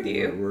agree with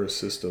you. We're a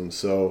system.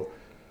 So,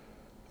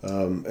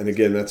 and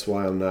again, that's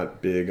why I'm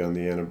not big on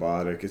the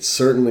antibiotic. It's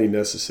certainly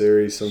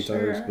necessary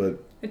sometimes,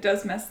 but it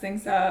does mess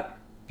things up.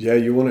 Yeah,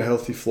 you want a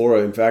healthy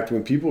flora. In fact,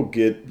 when people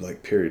get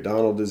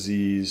periodontal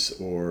disease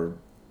or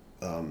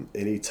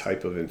any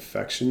type of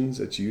infections,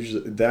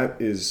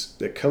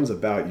 that comes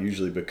about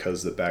usually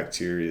because the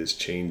bacteria is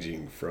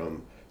changing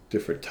from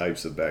different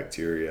types of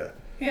bacteria.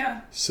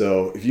 Yeah.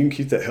 So if you can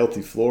keep that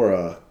healthy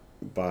flora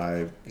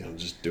by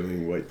just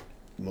doing what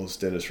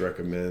most dentists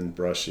recommend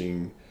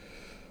brushing,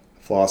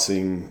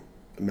 flossing,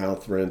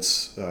 mouth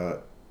rinse.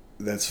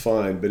 That's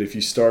fine. But if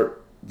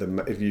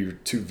you're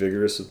too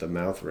vigorous with the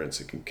mouth rinse,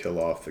 it can kill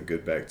off the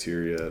good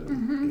bacteria.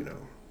 And,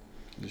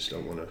 you just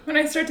don't want to. When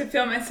I start to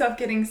feel myself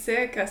getting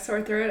sick, a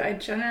sore throat, I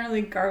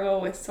generally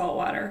gargle with salt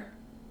water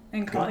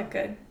and call it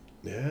good.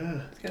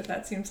 Yeah. Because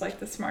that seems like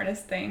the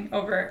smartest thing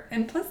over.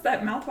 And plus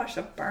that mouthwash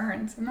that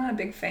burns. I'm not a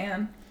big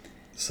fan.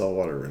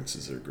 Saltwater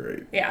rinses are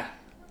great. Yeah.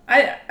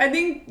 I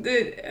think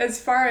that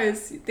as far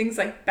as things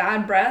like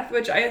bad breath,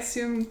 which I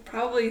assume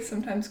probably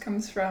sometimes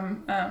comes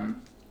from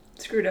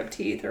screwed up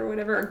teeth or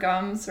whatever, or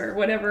gums or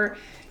whatever,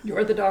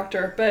 you're the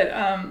doctor. But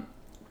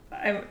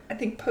I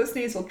think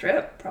postnasal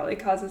drip probably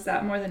causes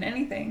that more than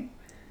anything.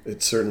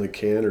 It certainly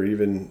can, or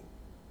even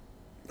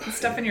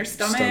stuff in your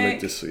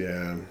stomach.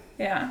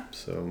 Yeah.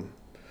 So,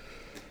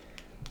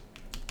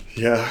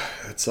 yeah,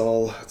 it's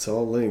all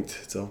linked.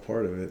 It's all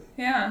part of it.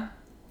 Yeah.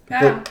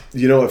 But,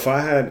 if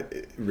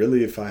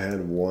I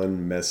had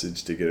one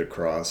message to get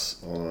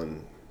across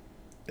on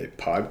a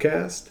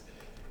podcast,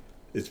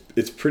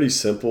 it's pretty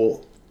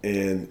simple,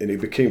 and it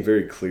became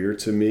very clear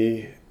to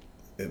me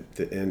at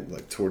the end,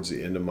 like towards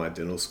the end of my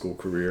dental school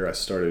career. I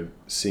started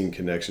seeing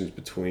connections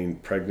between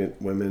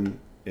pregnant women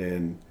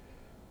and,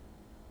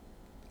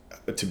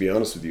 to be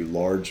honest with you,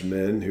 large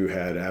men who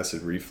had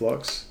acid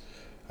reflux.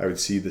 I would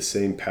see the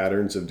same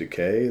patterns of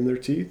decay in their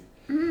teeth.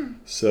 Mm.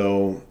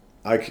 So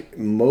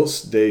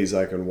most days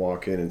I can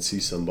walk in and see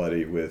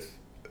somebody with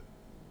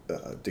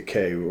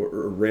decay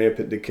or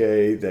rampant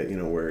decay that,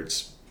 where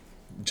it's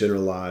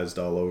generalized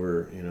all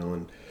over,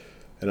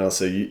 and I'll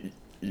say,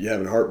 you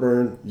having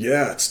heartburn?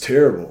 Yeah, it's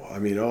terrible. I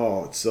mean,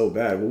 it's so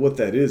bad. Well, what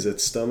that is,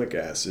 it's stomach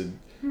acid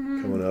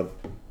coming up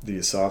the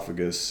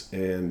esophagus,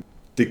 and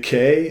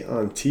decay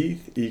on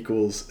teeth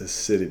equals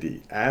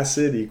acidity.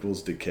 Acid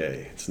equals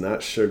decay. It's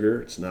not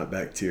sugar. It's not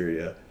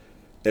bacteria.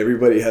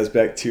 Everybody has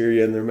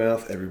bacteria in their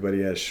mouth.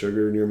 Everybody has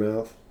sugar in your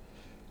mouth.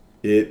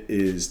 It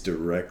is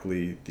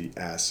directly the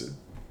acid.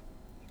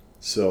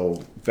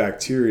 So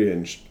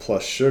bacteria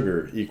plus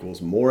sugar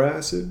equals more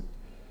acid.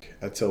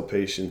 I tell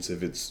patients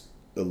if it's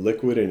a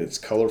liquid and it's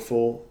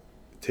colorful,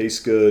 tastes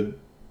good,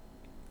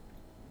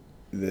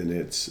 then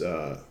it's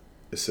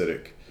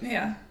acidic.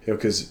 Yeah.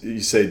 Because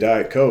you say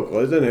Diet Coke,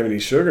 well, it doesn't have any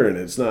sugar in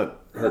it. It's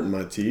not hurting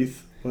my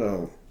teeth.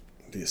 Well,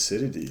 the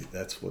acidity,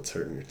 that's what's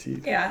hurting your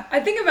teeth. Yeah, I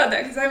think about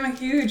that because I'm a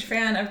huge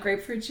fan of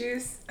grapefruit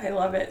juice. I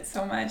love it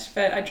so much,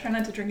 but I try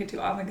not to drink it too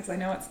often because I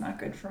know it's not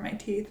good for my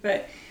teeth.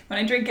 But when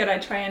I drink it, I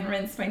try and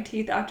rinse my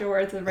teeth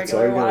afterwards with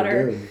regular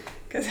water.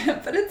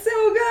 But it's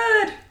so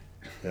good.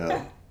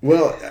 Yeah.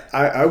 Well,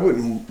 I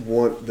wouldn't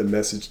want the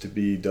message to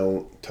be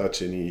don't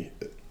touch any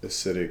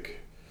acidic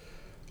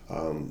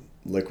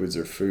liquids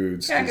or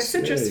foods. Yeah, because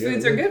citrus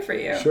foods are good for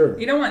you. Sure.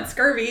 You don't want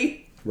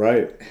scurvy.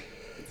 Right.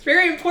 It's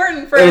very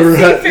important for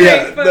us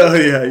seafaring folks. No,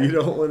 yeah, you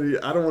don't want to.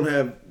 I don't want to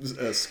have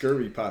a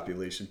scurvy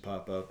population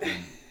pop up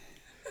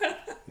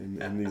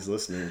in these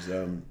listeners.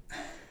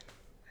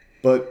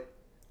 But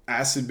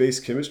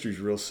acid-based chemistry is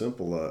real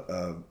simple.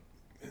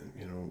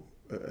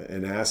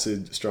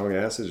 Strong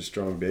acid, or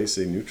strong base,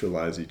 they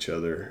neutralize each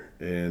other,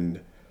 and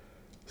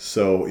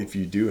so if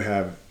you do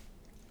have,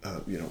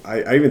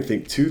 I even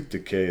think tooth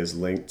decay is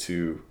linked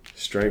to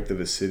strength of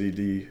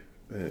acidity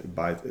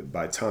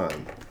by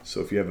time.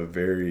 So if you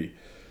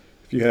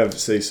have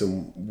say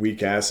some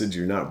weak acids,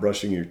 you're not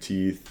brushing your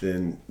teeth,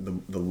 then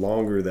the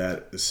longer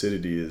that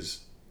acidity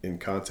is in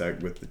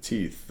contact with the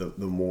teeth, the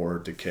more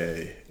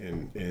decay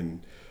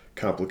and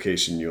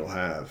complication you'll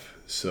have.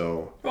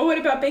 So. Well, what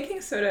about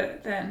baking soda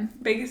then?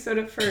 Baking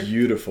soda for.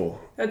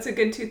 Beautiful. That's a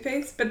good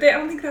toothpaste, but I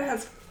don't think that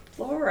has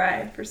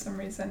fluoride for some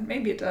reason.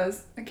 Maybe it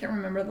does. I can't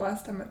remember the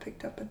last time I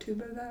picked up a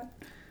tube of that.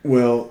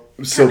 Well,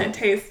 kind of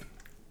tastes.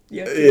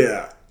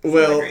 Yeah.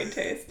 Well, not a great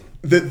taste.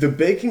 The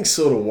baking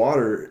soda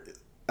water,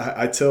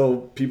 I tell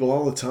people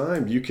all the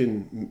time, you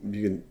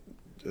can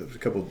a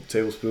couple of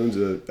tablespoons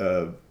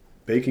of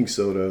baking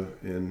soda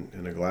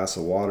in a glass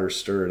of water,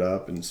 stir it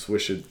up and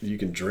swish it. You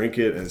can drink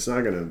it, and it's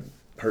not going to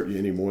hurt you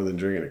any more than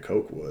drinking a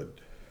Coke would.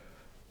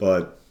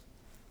 But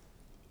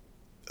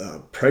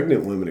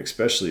pregnant women,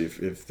 especially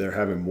if they're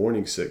having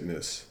morning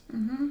sickness,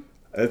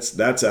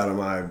 that's out of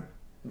my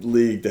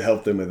league to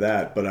help them with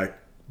that.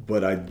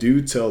 But I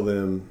do tell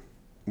them,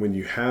 when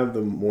you have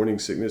the morning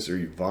sickness or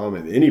you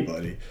vomit,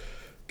 anybody,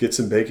 get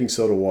some baking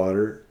soda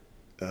water,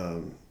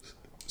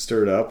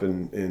 stir it up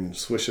and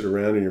swish it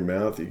around in your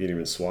mouth. You can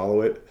even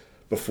swallow it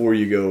before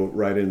you go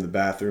right into the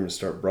bathroom and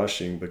start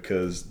brushing,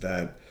 because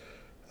that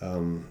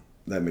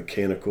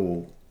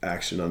mechanical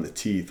action on the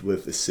teeth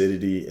with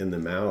acidity in the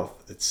mouth,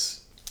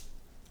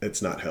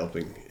 it's not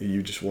helping.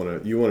 You just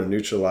want to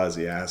neutralize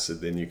the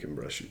acid, then you can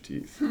brush your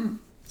teeth.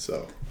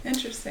 So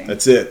interesting.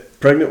 That's it.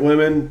 Pregnant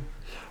women,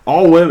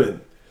 all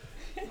women.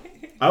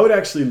 I would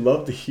actually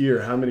love to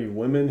hear how many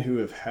women who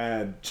have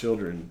had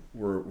children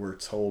were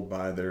told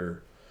by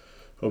their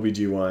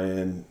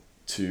OBGYN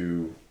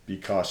to be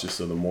cautious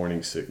of the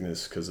morning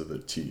sickness because of their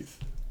teeth.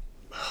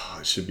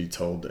 It should be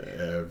told to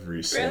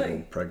every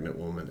single pregnant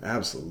woman.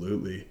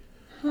 Absolutely.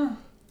 Huh.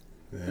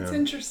 That's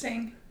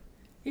interesting.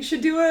 You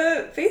should do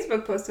a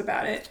Facebook post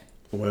about it.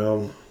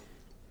 Well,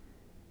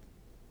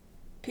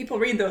 people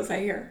read those, I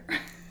hear.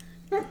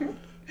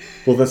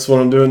 Well, that's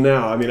what I'm doing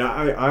now. I mean,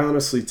 I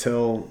honestly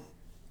tell.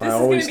 This is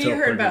going to be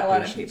heard by a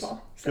lot of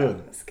people. So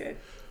good. That's good.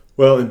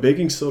 Well, in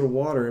baking soda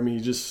water, I mean,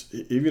 you just,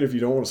 even if you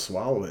don't want to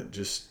swallow it,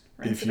 just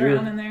rinse it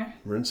around in there.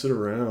 Rinse it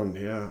around.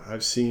 Yeah,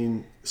 I've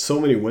seen so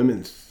many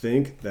women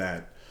think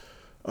that,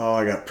 oh,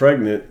 I got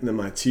pregnant and then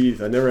my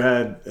teeth. I never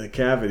had a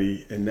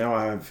cavity and now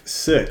I have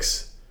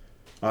 6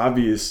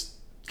 obvious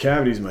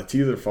cavities. My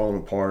teeth are falling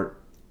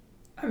apart.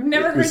 I've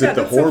never heard that.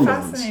 That's so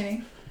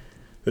fascinating.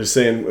 They're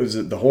saying, is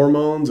it the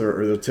hormones,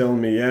 or they're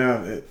telling me,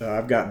 yeah,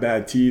 I've got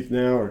bad teeth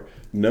now, or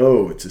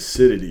no, it's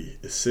acidity.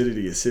 I say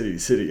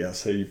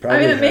you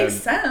probably. It makes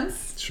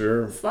sense.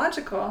 Sure, it's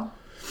logical.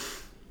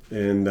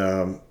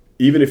 And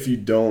even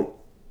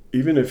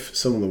if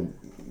some of the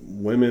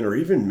women or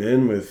even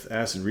men with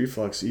acid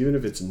reflux, even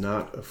if it's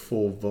not a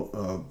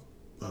full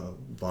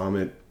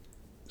vomit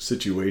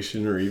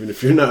situation, or even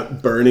if you're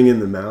not burning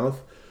in the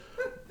mouth,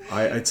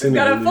 I tend to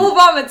got a full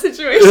vomit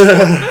situation.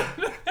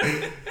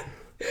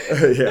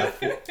 Yeah,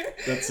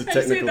 that's a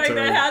technical term. I've seen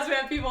that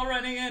hazmat people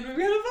running in. We've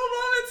got a full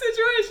vomit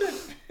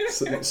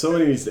situation.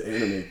 Somebody needs to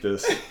animate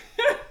this.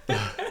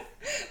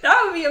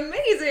 That would be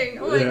amazing.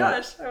 Oh my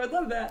gosh, I would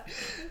love that.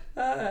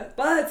 Well,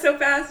 that's so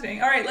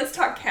fascinating. All right, let's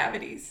talk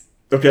cavities.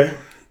 Okay.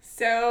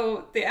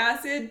 So the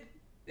acid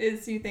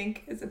is, you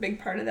think, is a big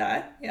part of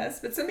that,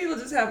 yes. But some people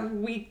just have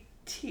weak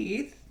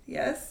teeth,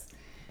 yes.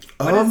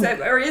 What is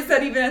that, or is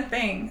that even a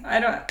thing? I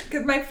don't,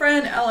 because my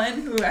friend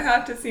Ellen, who I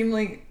have to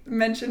seemingly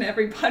mention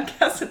every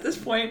podcast at this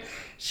point,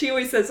 she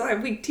always says, I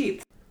have weak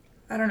teeth.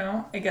 I don't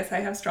know. I guess I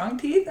have strong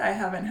teeth. I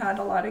haven't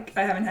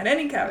had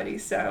any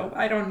cavities, so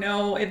I don't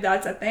know if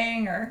that's a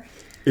thing or.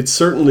 It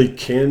certainly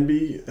can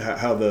be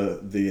how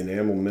the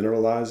enamel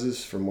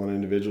mineralizes from one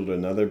individual to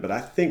another, but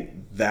I think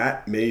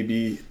that may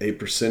be a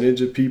percentage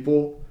of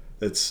people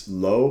that's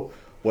low.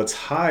 What's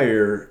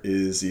higher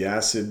is the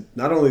acid,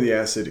 not only the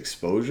acid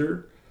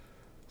exposure.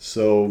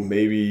 So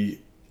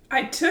maybe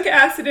I took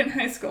acid in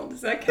high school.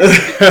 Does that count?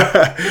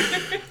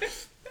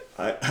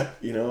 I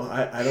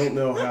don't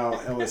know how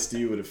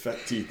LSD would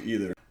affect teeth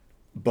either.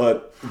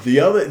 But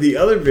the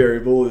other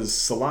variable is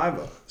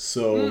saliva.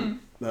 So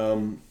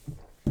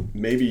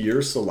maybe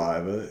your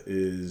saliva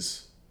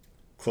is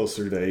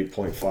closer to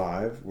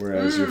 8.5,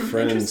 whereas your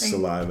friend's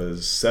saliva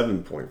is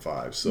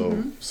 7.5.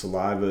 So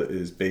saliva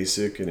is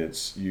basic, and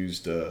it's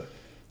used, of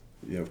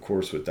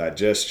course, with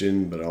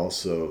digestion, but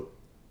also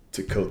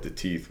to coat the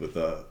teeth with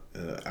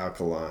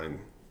alkaline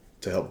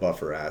to help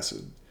buffer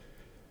acid.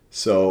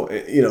 So,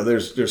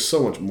 there's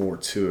so much more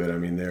to it. I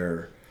mean,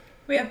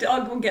 we have to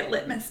all go get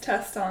litmus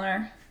tests on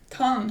our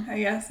tongue, I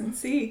guess, and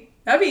see.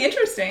 That'd be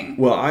interesting.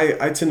 Well,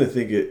 I tend to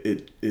think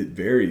it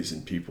varies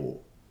in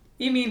people.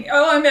 You mean,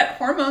 I bet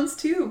hormones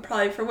too,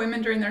 probably for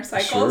women during their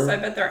cycles. Sure. I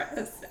bet their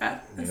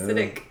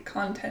acidic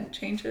content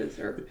changes.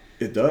 Or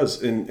it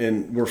does,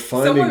 and we're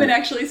finding... Some women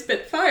actually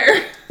spit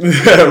fire.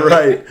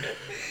 Right.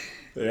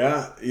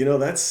 Yeah,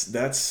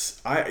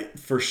 that's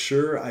for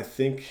sure. I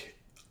think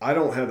I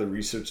don't have the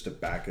research to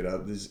back it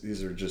up.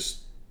 These are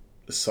just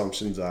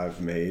assumptions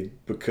I've made,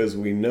 because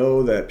we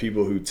know that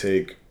people who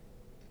take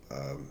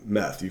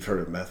meth, you've heard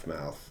of meth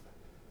mouth.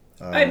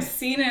 I've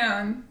seen it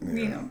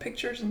on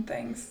pictures and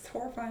things. It's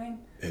horrifying.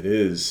 It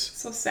is.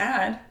 So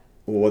sad.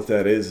 Well, what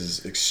that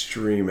is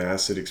extreme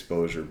acid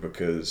exposure,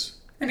 because...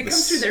 And it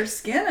comes through their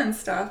skin and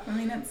stuff. I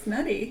mean, it's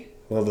nutty.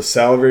 Well, the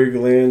salivary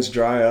glands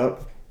dry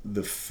up.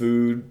 The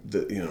food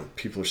that,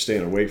 people are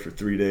staying awake for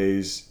 3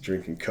 days,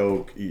 drinking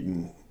Coke,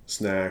 eating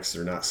snacks,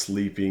 they're not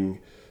sleeping.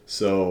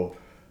 So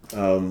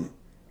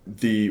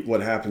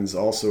what happens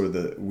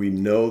also, we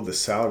know the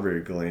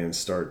salivary glands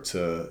start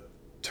to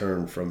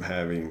turn from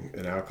having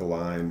an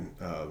alkaline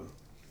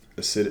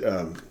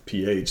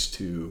pH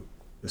to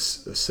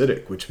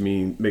acidic, which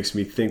makes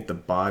me think the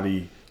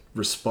body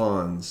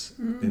responds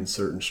in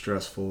certain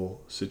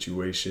stressful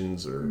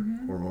situations or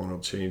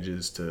hormonal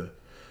changes to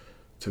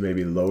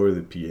maybe lower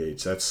the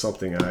pH. That's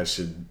something I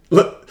should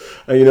look.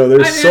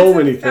 There's so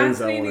many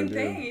things I want to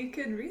do. You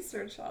could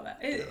research all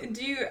that.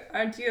 Do you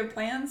have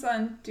plans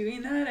on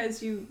doing that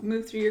as you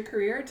move through your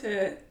career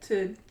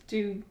to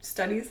do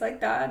studies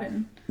like that?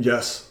 And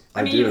yes,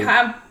 I do.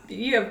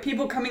 You have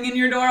people coming in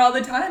your door all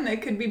the time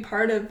that could be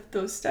part of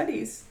those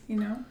studies.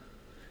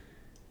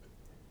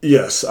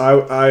 Yes,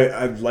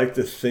 I'd like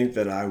to think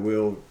that I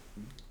will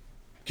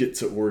get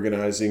to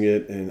organizing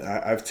it, and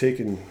I've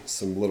taken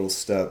some little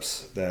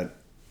steps that.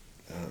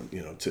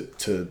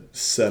 To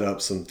set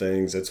up some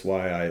things. That's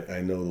why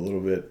I know a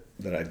little bit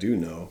that I do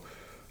know.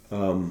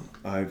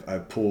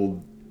 I've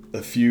pulled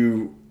a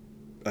few.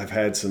 I've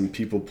had some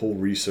people pull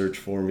research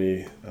for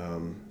me,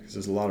 because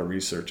there's a lot of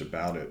research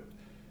about it,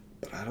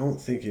 but I don't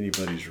think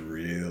anybody's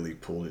really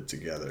pulled it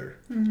together.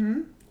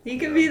 You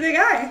could be the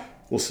guy.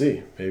 We'll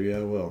see. Maybe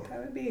I will. That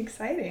would be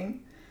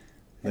exciting.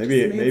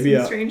 Maybe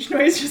some strange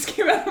noise just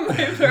came out of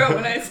my throat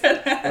when I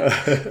said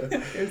that.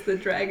 There's the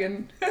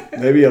dragon.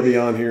 Maybe I'll be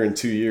on here in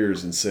 2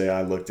 years and say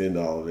I looked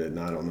into all of it and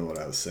I don't know what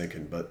I was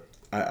thinking, but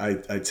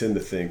I tend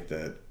to think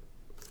that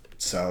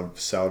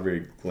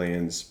salivary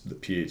glands, the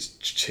pH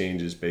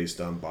changes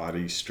based on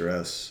body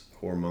stress,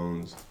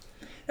 hormones.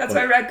 That's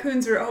why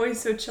raccoons are always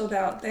so chilled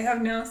out. They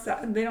have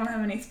they don't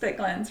have any spit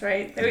glands,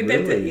 right? They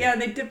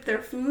dip their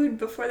food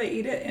before they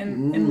eat it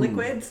in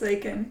liquid so they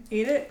can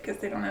eat it because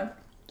they don't have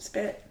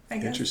spit, I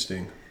guess.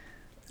 Interesting.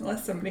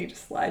 Unless somebody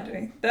just lied to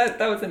me. That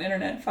was an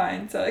internet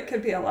find, so it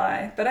could be a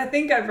lie. But I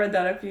think I've read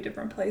that a few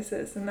different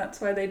places, and that's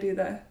why they do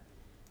the...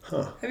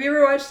 Huh. Have you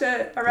ever watched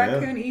a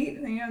raccoon eat?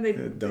 You know, they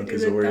dunk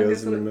his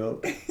Oreos in the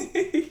milk.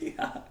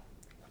 Yeah.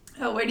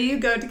 Oh, where do you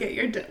go to get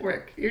your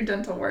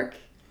dental work?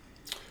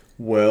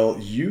 Well,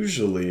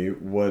 usually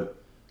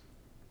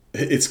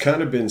it's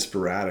kind of been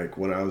sporadic.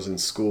 When I was in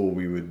school,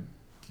 we would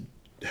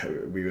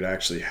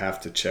actually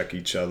have to check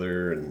each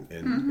other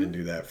and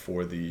do that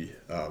for the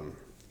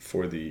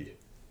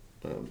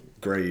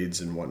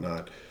grades and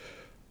whatnot.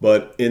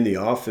 But in the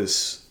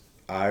office,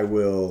 I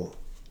will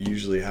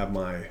usually have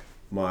my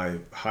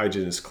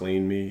hygienist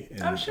clean me.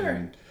 And, oh, sure.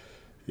 And,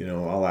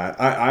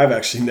 I've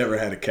actually never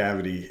had a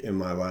cavity in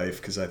my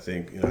life because I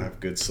think, I have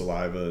good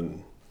saliva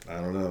and I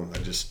don't know.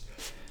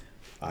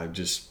 I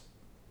just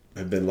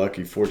have been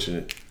lucky,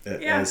 fortunate,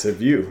 as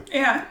have you.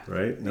 Yeah.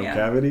 Right? No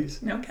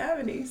cavities? No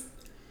cavities.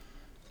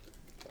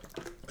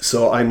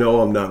 So I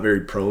know I'm not very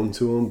prone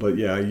to them, but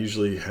I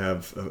usually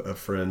have a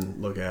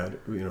friend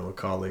a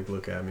colleague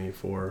look at me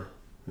for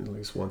at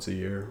least once a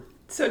year.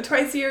 So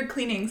twice a year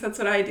cleanings, that's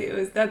what I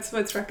do. That's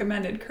what's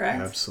recommended,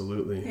 correct?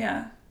 Absolutely.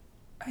 Yeah.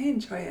 I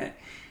enjoy it.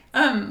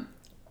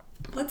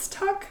 Let's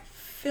talk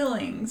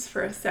fillings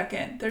for a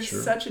second. There's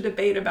such a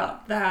debate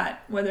about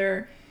that,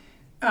 whether...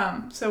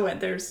 is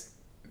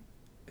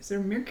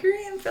there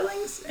mercury in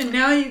fillings? And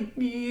now you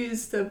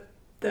use the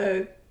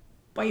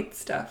white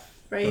stuff,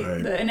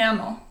 right? The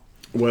enamel.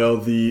 Well,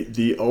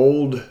 the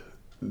older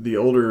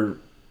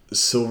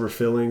silver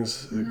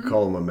fillings, they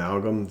call them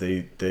amalgam,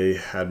 they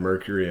had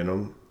mercury in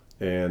them,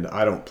 and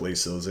I don't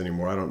place those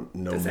anymore. I don't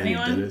know many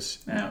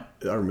dentists. No.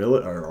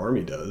 Our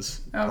Army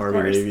does. Oh,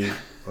 Army, Navy,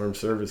 Armed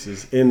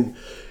Services. And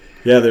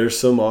there's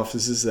some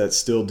offices that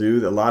still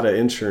do. A lot of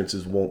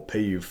insurances won't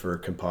pay you for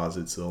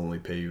composites. They'll only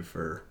pay you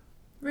for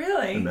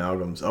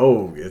amalgams.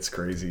 Oh, it's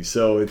crazy.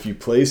 So if you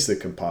place the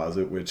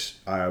composite, which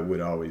I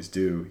would always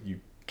do, you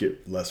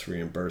get less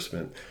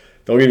reimbursement.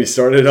 Don't get me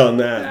started on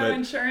that. No,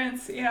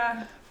 insurance,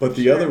 yeah. But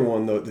the other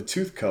one, though, the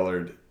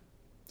tooth-colored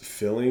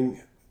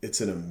filling, it's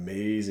an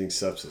amazing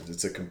substance.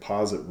 It's a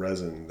composite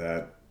resin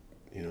that,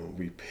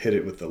 we hit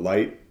it with the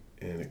light,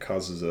 and it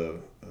causes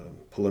a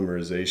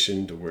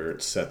polymerization to where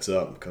it sets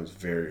up and becomes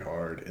very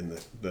hard. And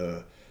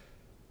the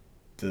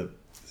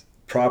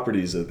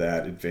properties of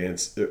that of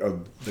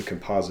the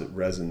composite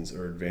resins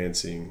are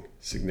advancing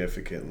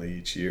significantly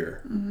each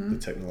year. The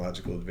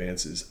technological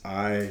advances.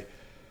 I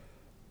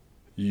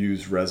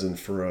use resin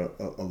for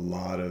a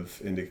lot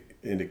of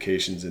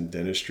indications in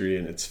dentistry,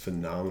 and it's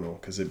phenomenal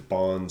because it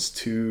bonds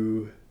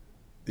to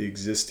the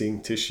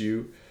existing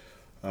tissue.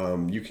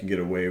 You can get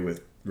away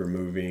with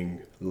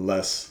removing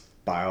less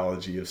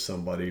biology of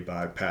somebody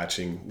by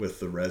patching with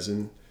the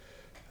resin.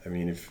 I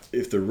mean,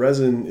 if the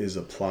resin is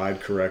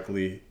applied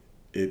correctly,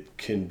 it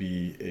can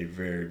be a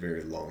very,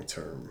 very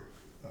long-term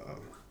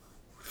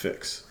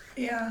fix.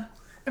 Yeah.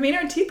 I mean,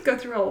 our teeth go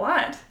through a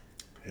lot.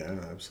 Yeah,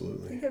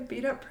 absolutely. They get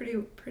beat up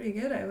pretty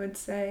good, I would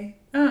say.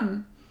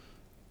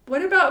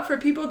 What about for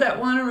people that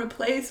want to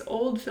replace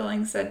old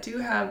fillings that do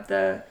have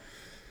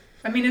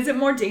is it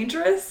more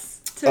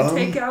dangerous to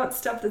take out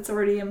stuff that's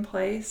already in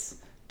place?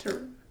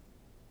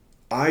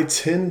 I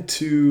tend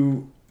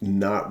to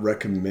not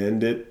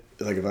recommend it.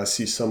 Like if I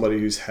see somebody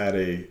who's had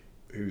a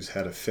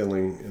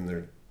filling in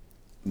their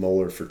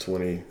molar for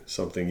 20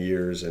 something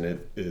years and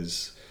it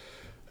is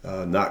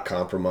not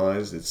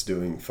compromised, it's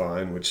doing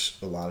fine, which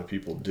a lot of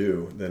people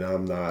do, then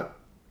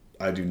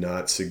I do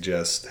not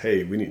suggest,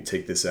 hey, we need to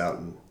take this out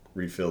and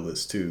refill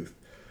this tooth.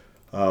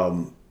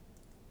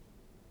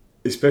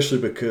 Especially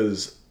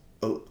because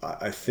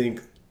I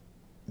think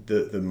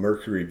the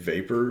mercury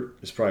vapor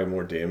is probably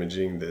more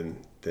damaging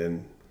than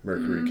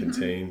mercury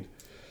contained.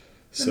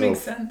 That makes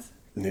sense.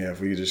 Yeah, if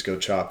we could just go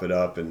chop it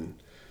up and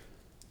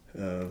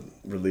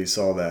release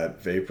all that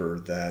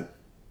vapor, that,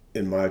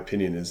 in my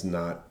opinion, is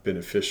not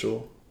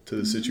beneficial to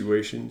the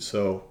situation.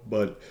 So,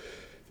 but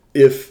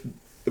if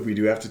we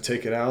do have to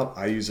take it out,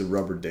 I use a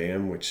rubber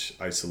dam, which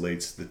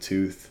isolates the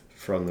tooth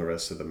from the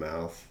rest of the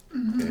mouth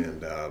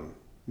and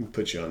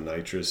put you on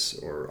nitrous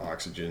or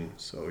oxygen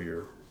so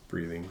you're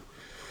breathing.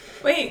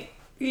 Wait,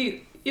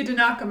 you had to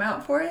knock them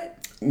out for it?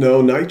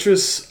 No,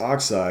 nitrous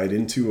oxide,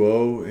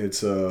 N2O,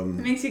 it's it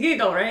makes you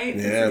giggle, right?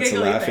 Yeah, it's a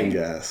laughing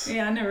gas.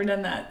 Yeah, I've never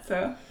done that.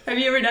 So, have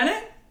you ever done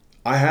it?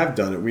 I have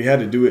done it. We had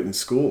to do it in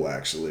school,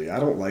 actually. I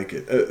don't like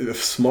it. A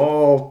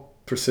small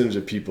percentage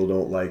of people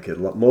don't like it.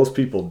 Most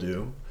people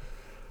do.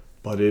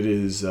 But it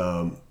is,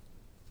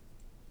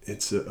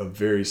 it's a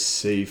very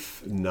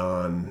safe,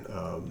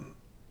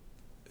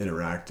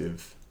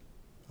 non-interactive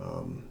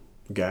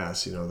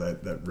gas,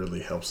 that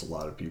really helps a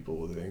lot of people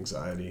with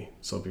anxiety.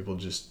 Some people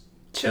just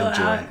chill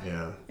enjoy. out.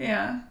 Yeah.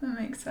 Yeah, that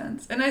makes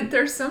sense. And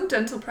there's some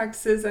dental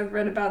practices I've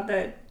read about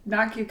that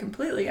knock you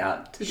completely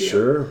out to do.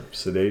 Sure.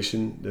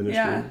 Sedation dentistry.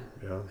 Yeah.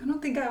 Yeah. I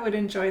don't think I would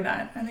enjoy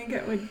that. I think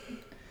it would.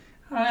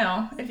 I don't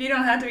know if you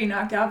don't have to be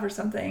knocked out for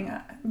something.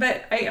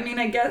 But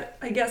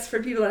I guess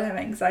for people that have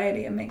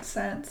anxiety, it makes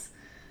sense.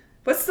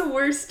 What's the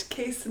worst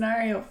case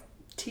scenario of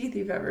teeth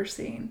you've ever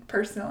seen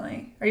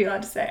personally? Are you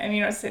allowed to say? I mean,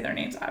 you don't have to say their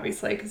names,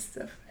 obviously, because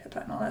of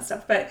HIPAA and all that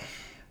stuff. But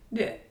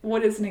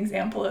what is an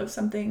example of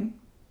something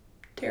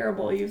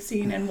terrible you've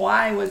seen, and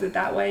why was it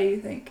that way,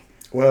 you think?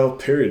 Well,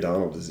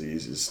 periodontal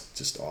disease is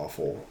just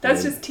awful.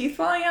 That's just teeth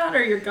falling out,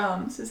 or your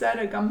gums? Is that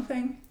a gum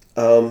thing?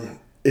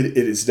 It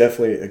is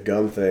definitely a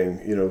gum thing.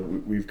 You know,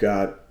 we've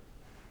got,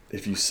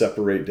 if you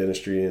separate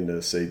dentistry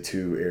into, say,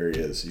 two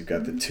areas, you've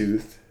got the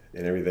tooth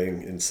and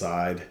everything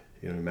inside.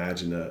 You know,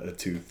 imagine a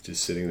tooth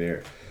just sitting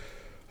there.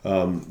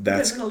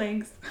 That's the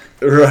legs.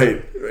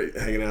 Right,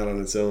 hanging out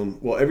on its own.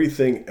 Well,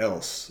 everything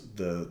else,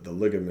 the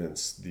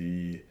ligaments,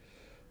 the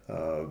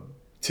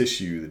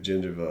tissue, the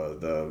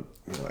gingiva,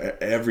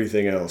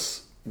 everything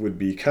else would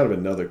be kind of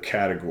another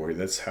category.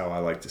 That's how I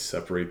like to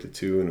separate the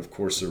two, and of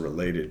course they're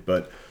related.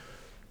 But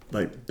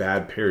like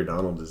bad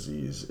periodontal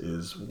disease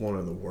is one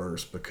of the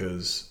worst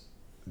because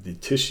the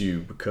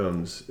tissue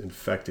becomes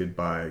infected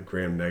by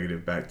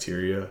gram-negative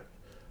bacteria.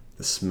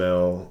 The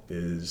smell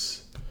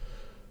is,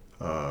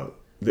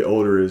 the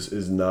odor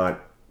is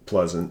not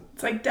pleasant.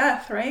 It's like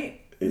death,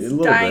 right? It's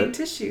a dying bit.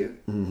 tissue.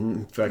 Mm-hmm.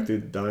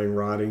 Infected, dying,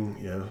 rotting,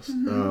 yes.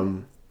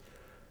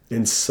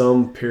 And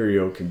some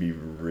perio can be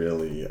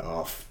really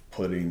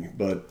off-putting,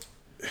 but,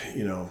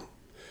 you know,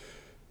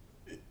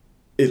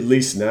 at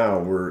least now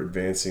we're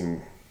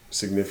advancing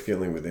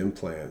significantly with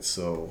implants.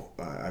 So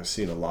I've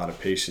seen a lot of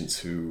patients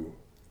who,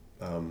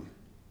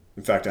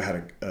 in fact, I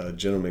had a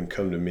gentleman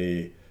come to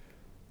me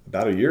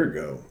about a year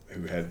ago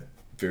who had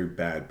very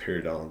bad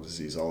periodontal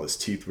disease. All his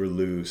teeth were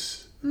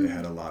loose. They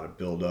had a lot of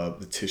buildup.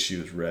 The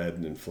tissue was red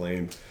and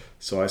inflamed.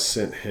 So I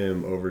sent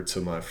him over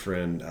to my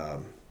friend,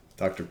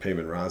 Dr.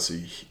 Payman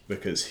Rossi,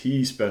 because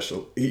he's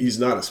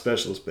not a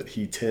specialist, but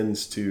he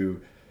tends to,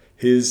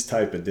 his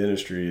type of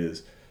dentistry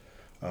is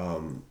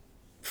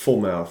full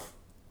mouth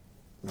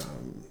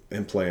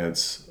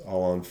implants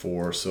all on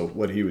four. So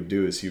what he would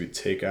do is he would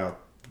take out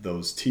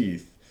those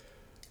teeth,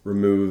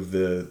 remove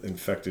the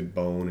infected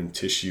bone and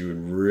tissue,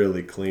 and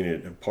really clean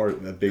it. And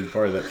a big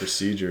part of that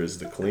procedure is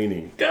the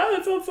cleaning. God,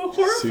 that sounds so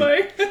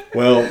horrifying.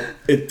 Well,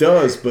 it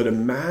does, but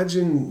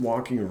imagine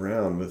walking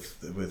around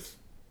with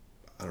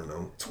I don't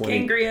know, 20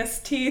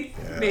 gangrenous teeth,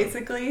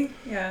 basically.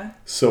 Yeah.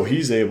 So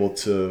he's able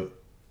to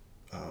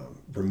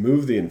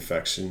remove the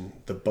infection.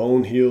 The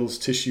bone heals,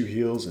 tissue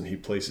heals, and he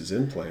places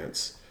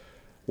implants.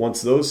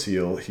 Once those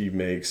heal, he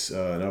makes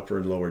an upper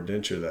and lower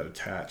denture that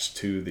attach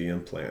to the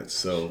implants.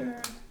 So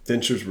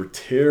dentures were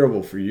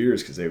terrible for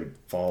years because they would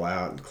fall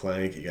out and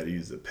clank. You got to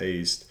use the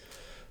paste.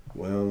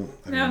 Well,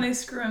 now they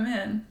screw them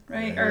in,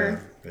 right?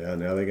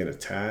 Now they can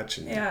attach.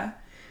 And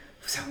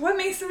So what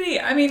makes somebody,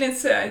 I mean,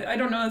 I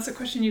don't know, it's a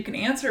question you can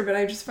answer, but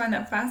I just find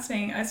that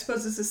fascinating. I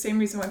suppose it's the same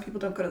reason why people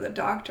don't go to the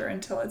doctor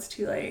until it's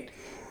too late.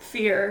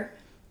 Fear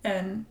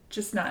and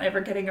just not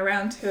ever getting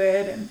around to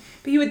it.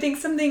 But you would think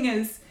something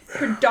as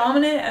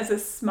predominant as a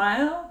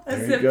smile.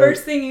 That's the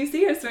first thing you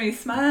see is somebody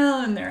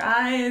smile in their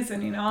eyes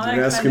and, all that.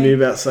 You're asking me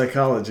about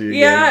psychology again.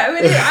 Yeah, I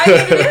mean,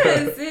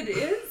 it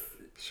is.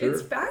 Sure.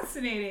 It's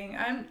fascinating.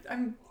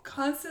 I'm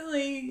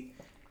constantly...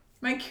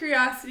 My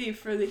curiosity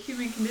for the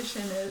human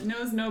condition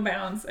knows no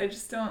bounds. I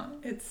just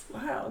don't... It's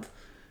wild.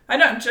 I'm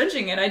not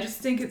judging it. I just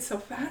think it's so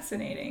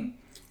fascinating.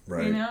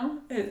 Right.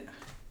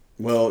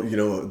 Well,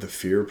 the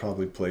fear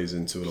probably plays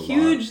into it a lot.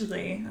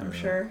 Hugely, I'm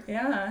sure.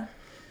 Yeah.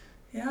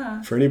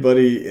 Yeah. For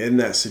anybody in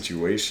that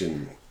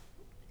situation,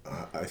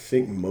 I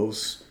think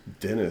most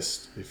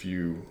dentists, if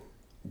you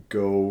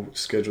go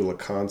schedule a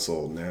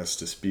consult and ask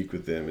to speak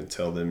with them and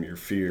tell them your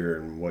fear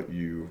and what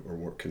you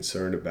are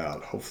concerned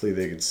about, hopefully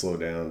they can slow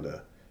down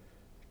to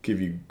give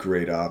you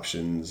great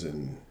options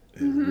and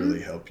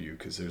really help you,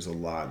 because there's a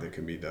lot that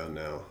can be done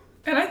now.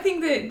 And I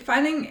think that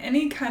finding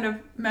any kind of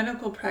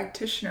medical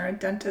practitioner, a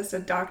dentist, a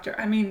doctor,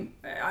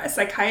 a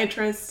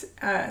psychiatrist,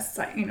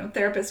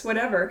 therapist,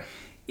 whatever,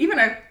 even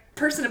a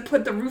person to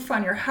put the roof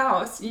on your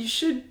house, you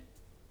should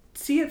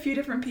see a few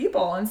different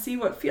people and see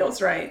what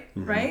feels right,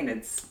 right?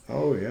 It's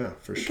for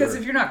sure. Because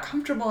if you're not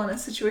comfortable in a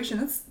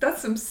situation,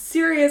 that's some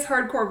serious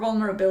hardcore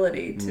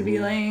vulnerability to be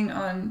laying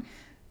on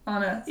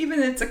a, even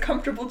if it's a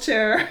comfortable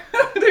chair,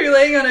 to be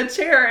laying on a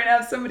chair and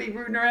have somebody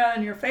rooting around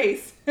in your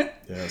face.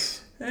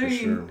 Yes,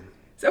 sure.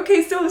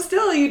 Okay, so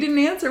still you didn't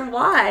answer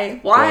why.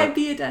 Why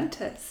be a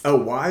dentist? Oh,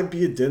 why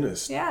be a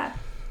dentist? Yeah.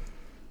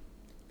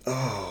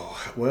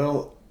 Oh,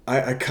 well,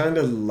 I kind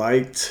of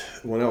liked,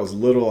 when I was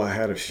little, I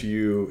had a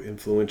few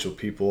influential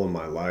people in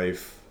my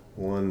life.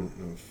 One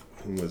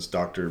of whom was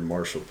Dr.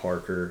 Marshall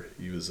Parker.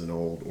 He was an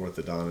old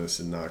orthodontist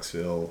in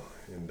Knoxville,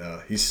 and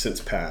he's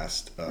since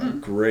passed.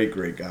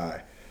 Great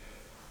guy.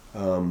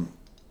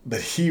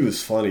 But he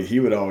was funny. He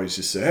would always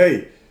just say,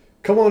 hey,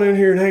 come on in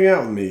here and hang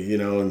out with me,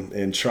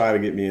 and try to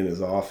get me in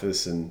his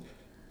office. And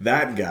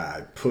that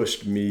guy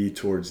pushed me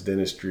towards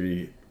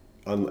dentistry.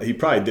 He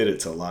probably did it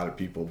to a lot of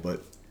people,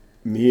 but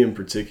me in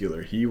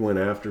particular, he went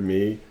after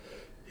me.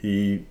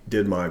 He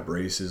did my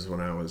braces when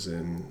I was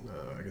in,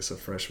 I guess, a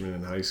freshman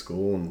in high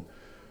school. And,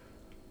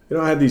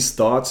 I had these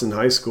thoughts in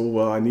high school.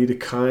 Well, I need to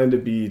kind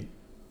of be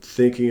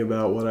thinking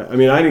about what I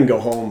mean, I didn't go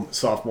home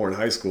sophomore in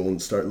high school and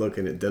start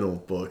looking at dental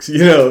books.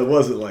 It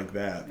wasn't like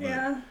that.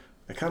 Yeah.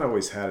 But I kind of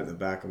always had it in the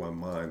back of my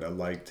mind. I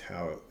liked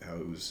how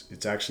it was.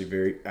 It's actually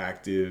very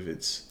active.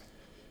 It's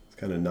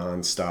kind of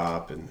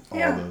nonstop and all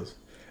those.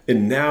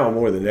 And now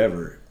more than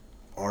ever,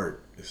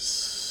 art is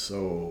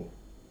so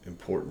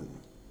important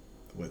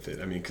with it.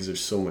 I mean, because there's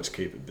so much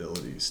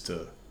capabilities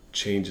to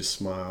change a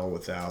smile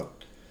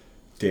without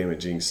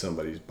damaging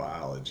somebody's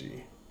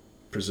biology,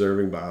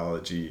 preserving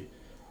biology,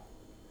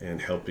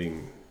 and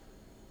helping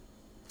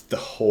the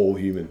whole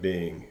human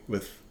being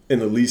in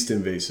the least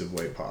invasive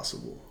way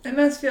possible. It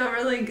must feel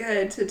really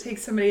good to take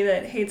somebody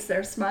that hates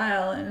their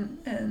smile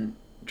and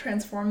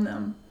transform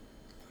them.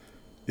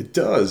 It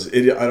does.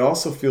 It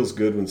also feels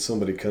good when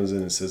somebody comes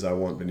in and says, I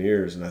want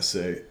veneers, and I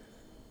say,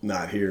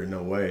 not here,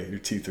 no way. Your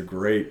teeth are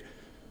great.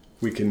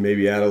 We can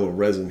maybe add a little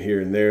resin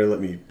here and there. Let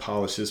me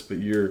polish this, but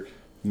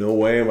no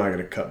way am I going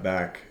to cut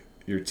back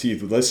your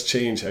teeth. Let's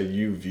change how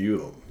you view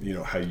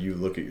them, how you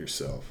look at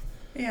yourself.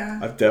 Yeah.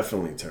 I've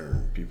definitely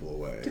turned people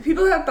away. Do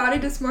people have body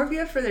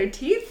dysmorphia for their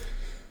teeth?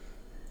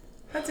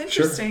 That's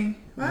interesting.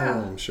 Sure. Wow.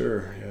 Oh, I'm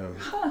sure, yeah.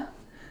 Huh.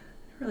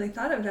 I really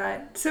thought of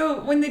that.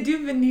 So when they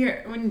do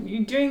veneer, when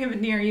you're doing a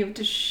veneer, you have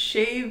to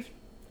shave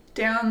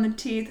down the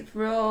teeth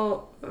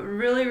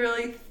really,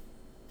 really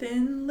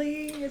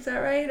thinly. Is that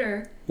right?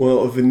 Or well,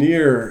 a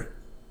veneer,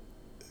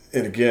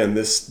 and again,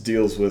 this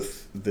deals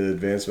with the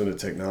advancement of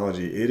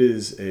technology. It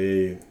is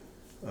a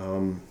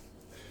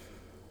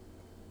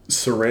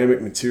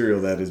ceramic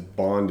material that is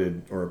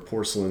bonded, or a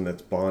porcelain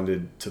that's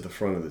bonded to the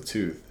front of the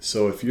tooth.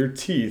 So if your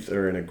teeth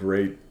are in a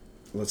great,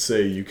 let's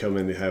say you come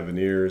in to have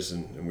veneers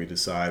and we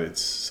decide it's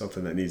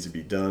something that needs to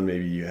be done.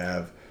 Maybe you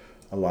have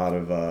a lot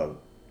of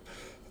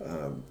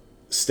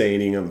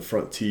staining on the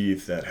front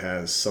teeth that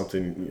has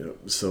something,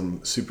 some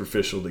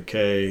superficial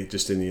decay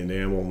just in the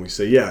enamel. And we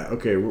say, yeah,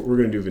 okay, we're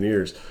going to do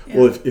veneers. Yeah.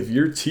 Well, if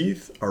your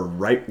teeth are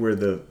right where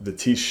the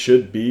teeth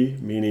should be,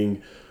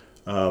 meaning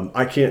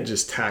I can't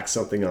just tack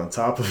something on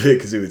top of it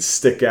because it would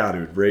stick out. It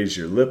would raise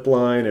your lip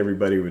line.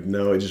 Everybody would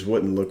know. It just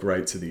wouldn't look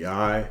right to the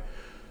eye.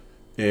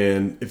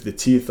 And if the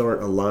teeth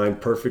aren't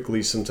aligned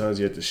perfectly, sometimes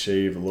you have to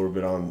shave a little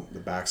bit on the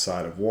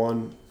backside of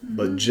one. Mm-hmm.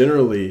 But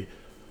generally,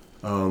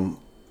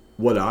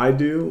 what I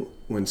do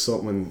when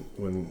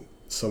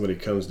somebody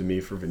comes to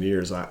me for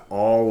veneers, I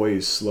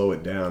always slow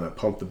it down. I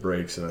pump the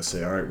brakes and I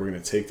say, all right, we're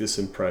going to take this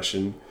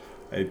impression.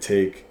 I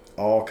take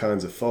all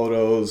kinds of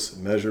photos,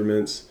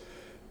 measurements,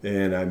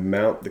 and I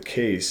mount the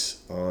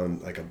case on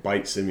like a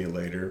bite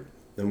simulator.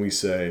 And we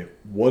say,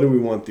 what do we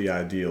want the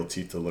ideal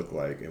teeth to look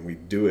like? And we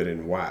do it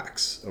in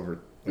wax over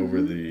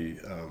the,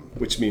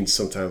 which means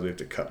sometimes we have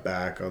to cut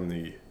back on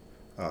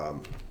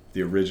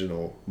the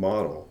original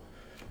model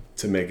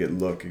to make it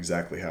look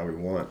exactly how we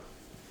want.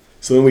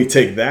 So then we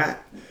take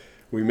that,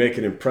 we make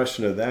an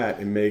impression of that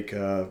and make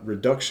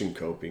reduction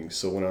coping.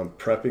 So when I'm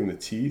prepping the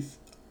teeth,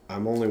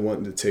 I'm only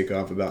wanting to take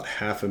off about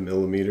 0.5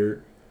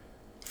 millimeter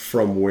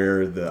from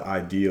where the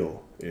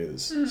ideal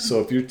is. Mm. So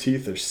if your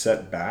teeth are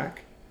set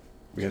back,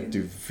 we have to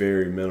do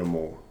very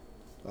minimal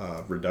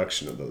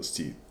reduction of those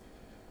teeth.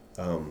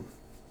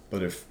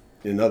 But if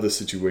in other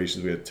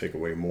situations we have to take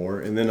away more.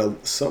 And then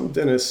some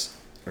dentists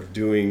are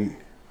doing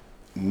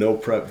no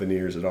prep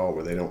veneers at all,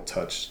 where they don't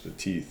touch the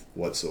teeth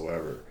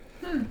whatsoever.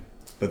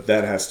 But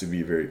that has to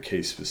be very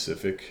case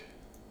specific.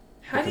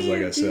 How do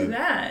you do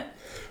that?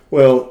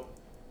 Well,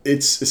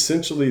 it's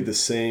essentially the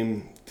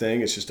same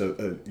thing. It's just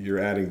you're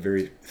adding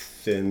very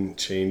thin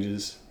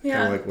changes,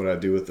 kind of like what I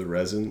do with the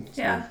resin.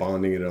 So I'm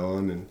bonding it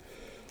on,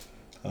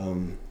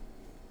 and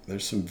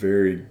there's some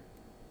very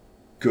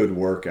good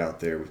work out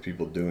there with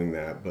people doing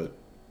that, but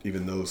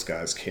even those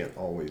guys can't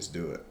always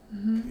do it.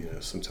 Mm-hmm.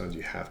 Sometimes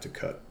you have to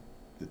cut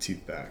the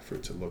teeth back for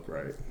it to look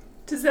right.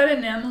 Does that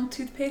enamel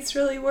toothpaste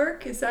really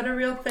work? Is that a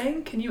real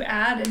thing? Can you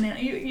add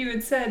enamel? You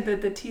had said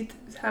that the teeth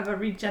have a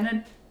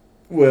regenerative.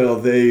 Well,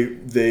 they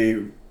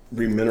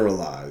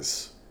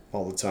remineralize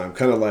all the time.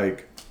 Kind of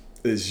like,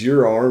 is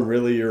your arm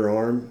really your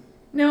arm?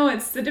 No,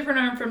 it's the different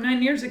arm from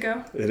 9 years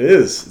ago. It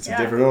is. It's a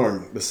different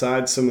arm.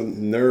 Besides some of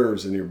the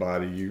nerves in your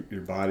body,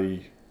 your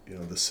body,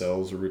 the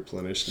cells are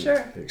replenished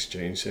and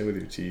exchange. Same with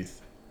your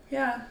teeth.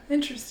 Yeah,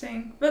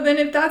 interesting. Well, then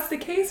if that's the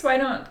case, why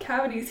don't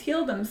cavities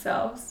heal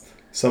themselves?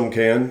 Some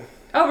can.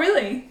 Oh,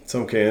 really?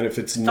 Some can. If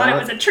it's not... I thought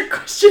it was a trick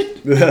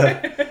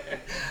question.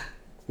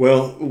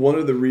 Well, one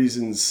of the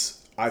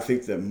reasons I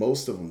think that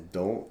most of them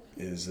don't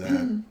is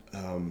that,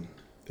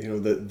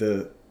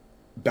 the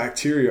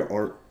bacteria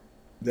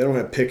they don't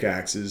have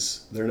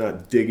pickaxes. They're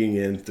not digging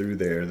in through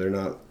there. They're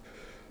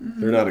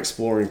not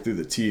exploring through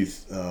the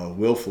teeth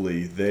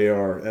willfully.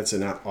 That's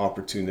an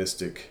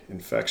opportunistic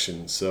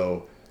infection.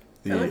 So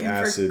the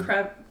acid...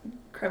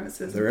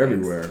 crevices. They're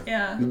everywhere.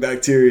 Yeah. The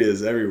bacteria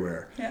is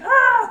everywhere. Yeah.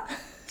 Ah!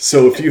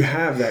 So if you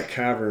have that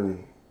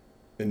cavern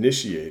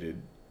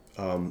initiated,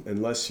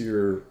 unless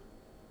you're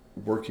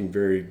working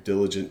very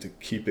diligent to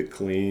keep it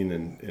clean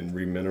and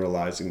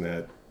remineralizing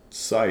that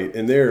site,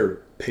 and there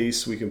are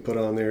pastes we can put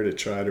on there to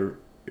try to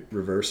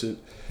reverse it,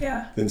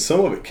 then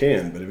some of it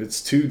can. But if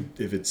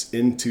it's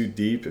in too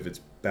deep,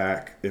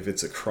 if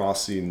it's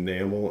across the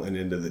enamel and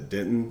into the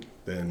dentin,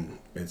 then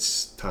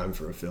it's time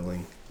for a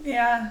filling.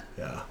 Yeah.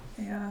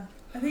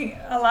 I think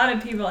a lot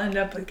of people end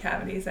up with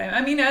cavities.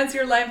 I mean, as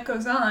your life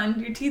goes on,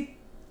 your teeth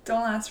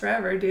don't last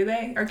forever, do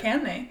they? Or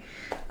can they?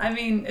 I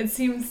mean, it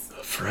seems...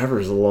 Forever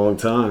is a long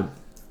time.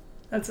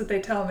 That's what they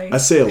tell me. I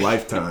say a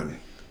lifetime.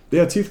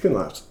 Yeah, teeth can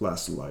last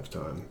a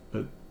lifetime.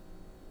 But,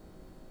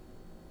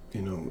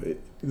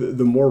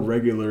 the more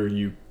regular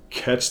you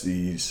catch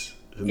these,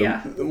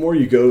 the more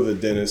you go to the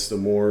dentist, the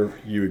more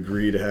you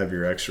agree to have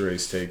your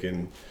x-rays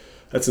taken.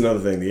 That's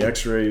another thing. The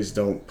x-rays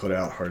don't put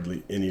out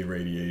hardly any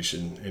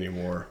radiation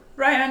anymore.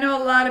 Right. I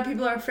know a lot of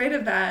people are afraid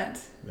of that.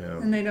 Yeah.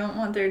 And they don't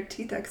want their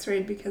teeth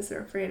x-rayed because they're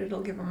afraid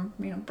it'll give them,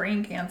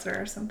 brain cancer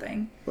or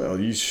something. Well,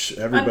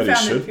 everybody unfounded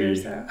should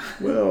fears, be. Though.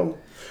 Well,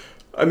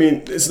 I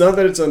mean, it's not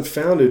that it's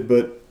unfounded,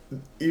 but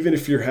even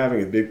if you're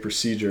having a big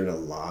procedure and a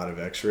lot of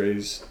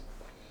x-rays,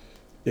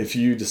 if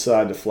you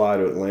decide to fly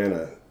to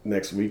Atlanta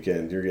next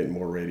weekend, you're getting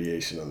more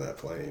radiation on that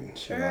plane.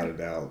 Sure. Without a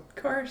doubt. Of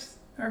course.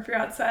 Or if you're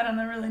outside on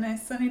a really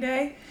nice sunny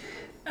day.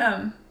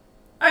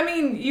 I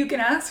mean, you can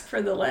ask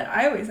for the lead.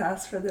 I always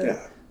ask for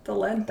the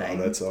lead thing.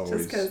 Oh, that's always...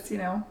 Just because,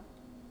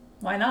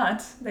 why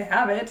not? They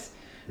have it.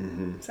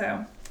 Mm-hmm.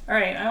 So, all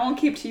right. I won't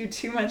keep you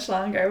too much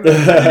longer. I'm going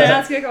to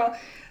ask you a couple.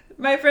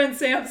 My friend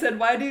Sam said,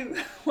 why do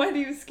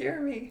you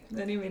scare me? And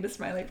then he made a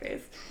smiley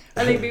face.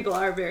 I think people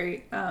are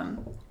very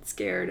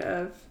scared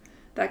of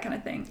that kind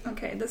of thing.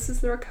 Okay, this is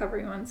the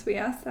recovery one. So we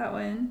asked that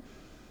one.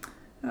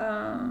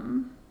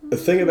 The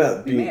thing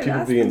about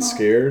people being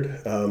scared,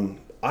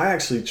 I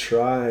actually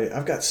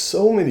I've got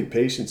so many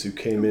patients who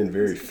came in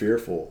very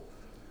fearful,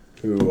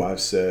 who I've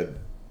said,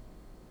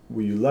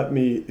 will you let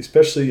me,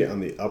 especially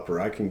on the upper,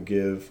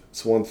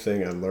 it's one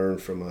thing I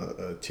learned from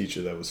a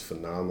teacher that was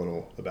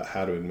phenomenal about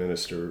how to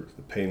administer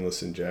the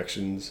painless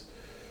injections.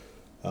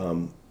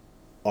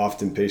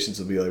 Often patients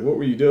will be like, what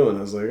were you doing?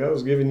 I was like, I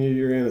was giving you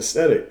your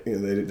anesthetic.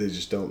 They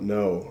just don't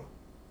know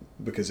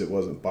because it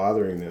wasn't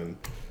bothering them.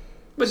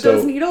 But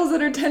those needles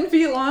that are 10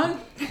 feet long?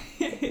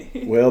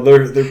 Well,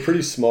 they're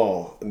pretty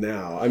small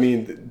now. I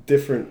mean,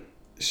 different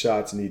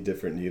shots need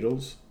different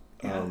needles.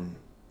 Yeah.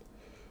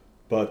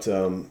 I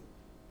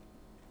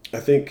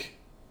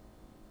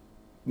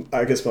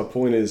guess my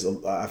point is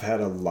I've had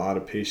a lot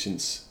of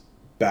patients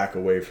back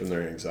away from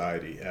their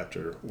anxiety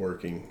after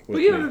working with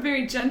me. You have a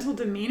very gentle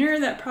demeanor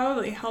that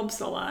probably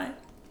helps a lot.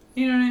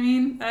 You know what I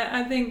mean?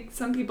 I think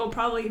some people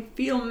probably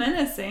feel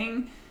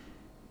menacing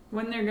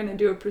when they're going to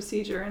do a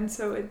procedure, and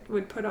so it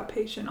would put a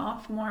patient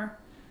off more.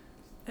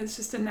 It's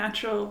just a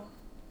natural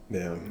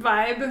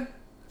vibe,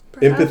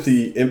 perhaps.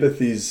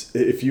 Empathy's,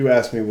 if you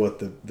ask me what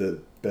the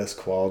best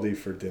quality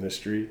for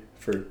dentistry,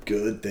 for a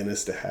good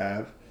dentist to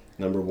have,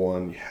 number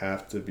one, you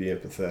have to be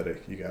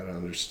empathetic. You got to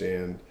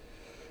understand.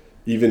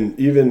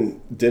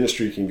 Even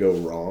dentistry can go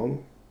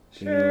wrong.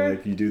 Sure.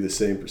 Like you do the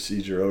same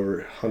procedure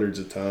over hundreds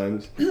of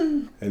times,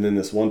 and then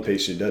this one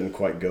patient doesn't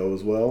quite go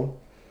as well,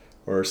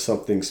 or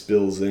something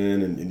spills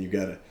in and you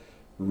got to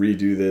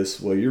redo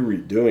this. Well, you're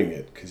redoing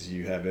it because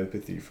you have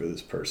empathy for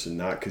this person,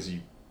 not because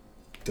you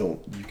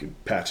can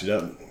patch it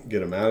up and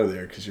get them out of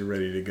there because you're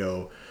ready to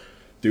go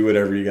do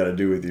whatever you got to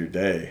do with your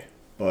day.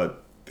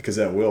 But because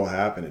that will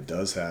happen, it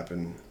does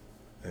happen.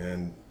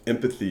 And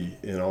empathy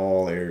in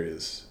all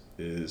areas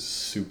is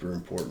super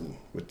important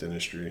with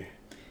dentistry.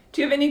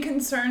 Do you have any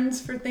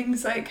concerns for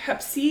things like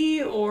Hep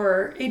C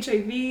or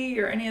HIV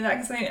or any of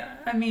that? Because I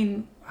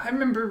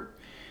remember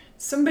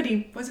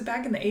was it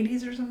back in the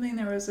 80s or something?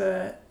 There was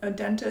a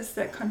dentist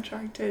that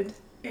contracted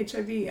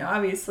HIV.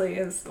 Obviously,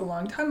 it was a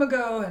long time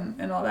ago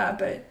and all that,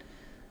 but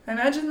I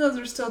imagine those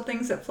are still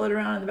things that float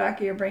around in the back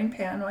of your brain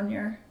pan when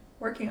you're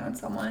working on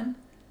someone.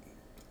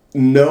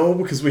 No,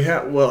 because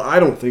I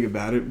don't think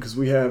about it because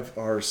we have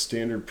our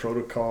standard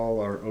protocol,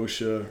 our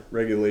OSHA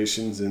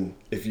regulations, and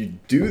if you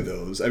do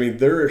those,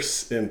 they're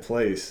in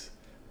place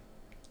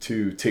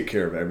to take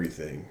care of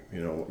everything.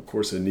 Of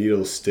course, a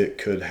needle stick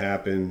could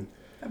happen.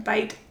 A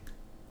bite.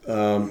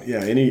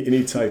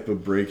 Any type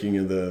of breaking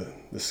of the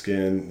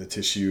skin, the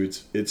tissue,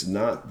 it's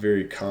not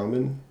very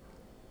common.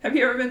 Have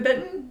you ever been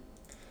bitten?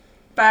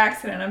 By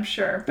accident, I'm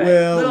sure. But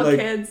little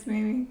kids,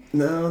 maybe.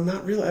 No,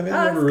 not really. I've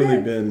never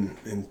really been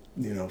in,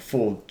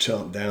 full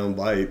chomp down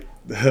bite,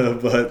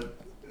 but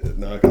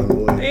knock on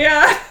wood.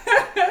 Yeah.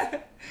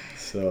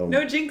 So.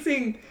 No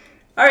jinxing.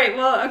 All right.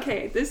 Well,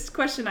 okay. This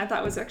question I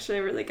thought was actually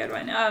a really good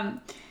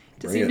one.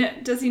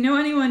 Does he know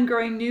anyone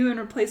growing new and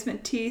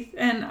replacement teeth?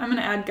 And I'm going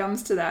to add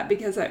gums to that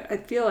because I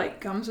feel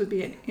like gums would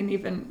be an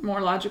even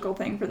more logical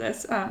thing for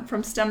this,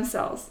 from stem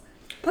cells.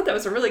 I thought that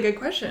was a really good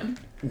question.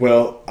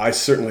 Well, I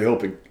certainly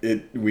hope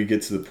we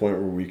get to the point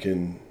where we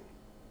can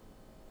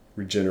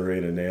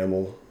regenerate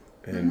enamel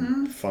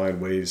and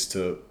find ways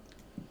to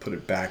put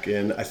it back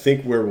in. I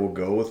think where we'll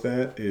go with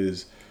that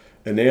is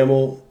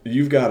enamel.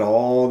 You've got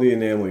all the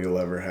enamel you'll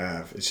ever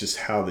have. It's just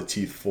how the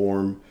teeth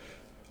form.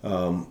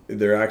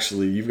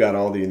 You've got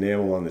all the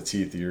enamel on the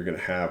teeth that you're going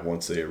to have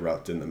once they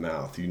erupt in the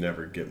mouth. You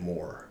never get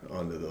more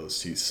onto those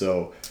teeth.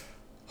 So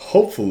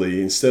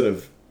hopefully, instead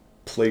of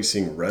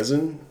placing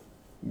resin,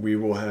 we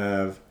will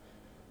have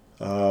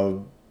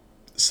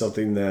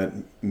something that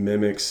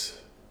mimics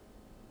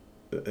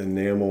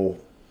enamel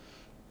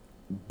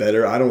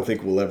better. I don't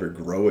think we'll ever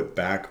grow it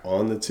back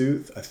on the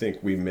tooth. I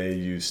think we may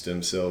use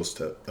stem cells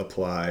to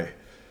apply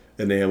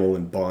enamel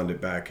and bond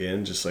it back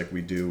in, just like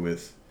we do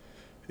with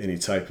any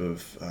type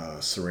of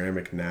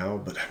ceramic now.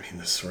 But I mean,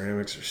 the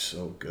ceramics are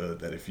so good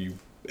that if you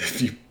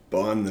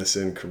bond this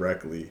in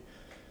correctly,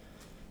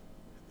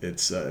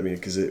 it's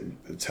because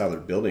it's how they're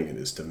building it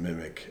is to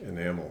mimic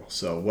enamel.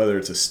 So whether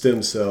it's a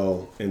stem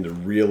cell into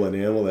real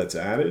enamel that's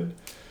added,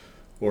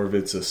 or if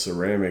it's a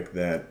ceramic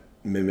that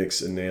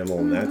mimics enamel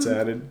and that's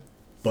added.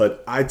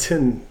 But I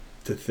tend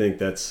to think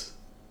that's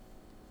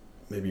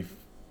maybe,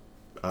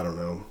 I don't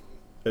know,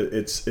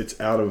 it's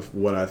out of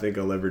what I think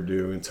I'll ever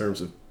do in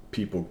terms of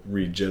people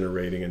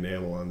regenerating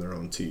enamel on their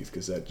own teeth,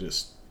 because it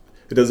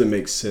doesn't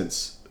make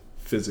sense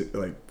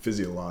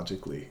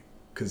physiologically.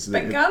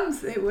 But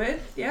gums, they would,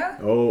 yeah.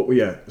 Oh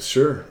yeah,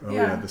 sure. Oh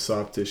yeah, the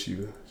soft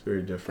tissue is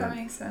very different. That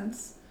makes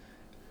sense.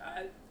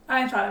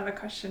 I thought of a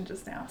question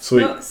just now.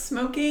 Sweet.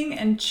 Smoking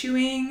and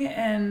chewing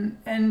and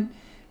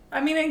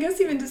I mean, I guess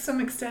even to some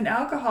extent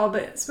alcohol,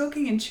 but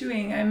smoking and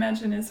chewing, I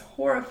imagine, is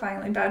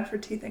horrifyingly bad for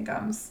teeth and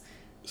gums.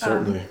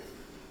 Certainly.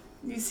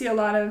 You see a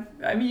lot of,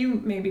 I mean,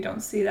 you maybe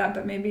don't see that,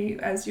 but maybe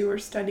as you were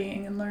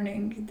studying and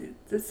learning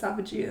the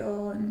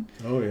esophageal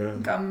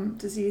and gum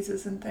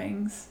diseases and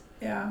things.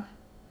 Yeah.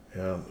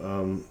 Yeah.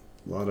 A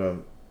lot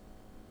of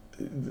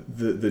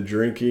the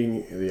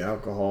drinking, the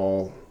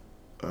alcohol,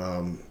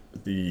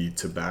 the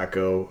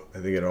tobacco, I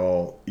think it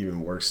all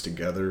even works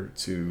together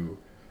to,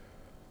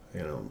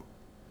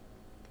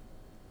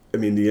 I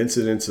mean, the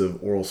incidence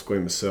of oral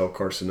squamous cell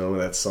carcinoma,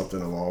 that's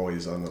something I'm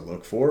always on the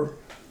look for.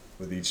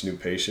 With each new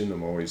patient,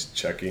 I'm always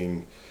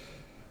checking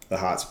the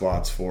hot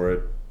spots for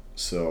it.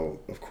 So,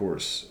 of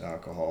course,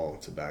 alcohol,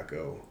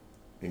 tobacco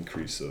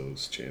increase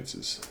those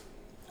chances.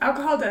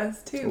 Alcohol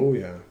does, too. Oh,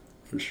 yeah,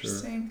 for sure.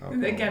 Interesting.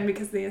 Alcohol. Again,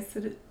 because of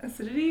the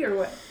acidity or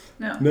what?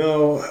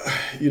 No,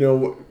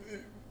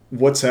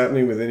 what's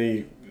happening with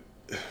any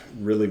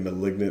really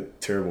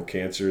malignant, terrible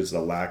cancer is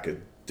the lack of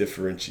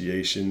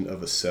differentiation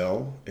of a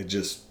cell. It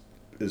just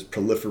is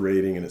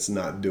proliferating and it's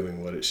not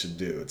doing what it should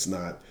do. It's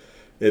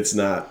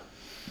not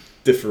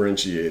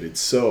differentiated.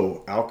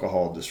 So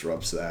alcohol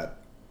disrupts that.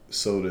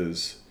 So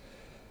does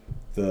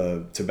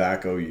the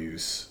tobacco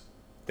use.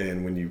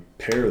 And when you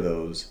pair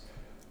those,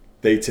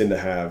 they tend to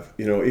have,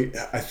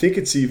 I think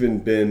it's even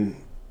been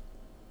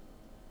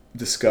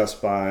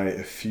discussed by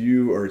a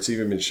few, or it's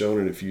even been shown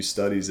in a few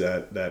studies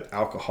that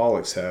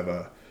alcoholics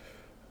have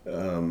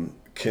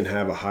can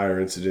have a higher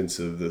incidence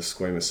of the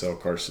squamous cell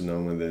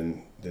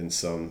carcinoma than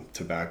some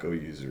tobacco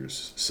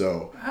users.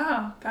 So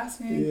wow,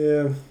 fascinating.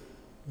 Yeah,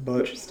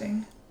 but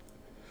interesting.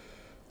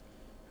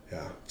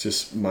 Yeah,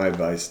 just my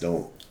advice: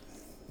 don't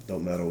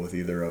meddle with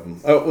either of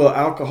them. Oh well,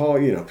 alcohol.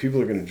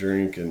 People are going to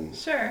drink and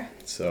sure.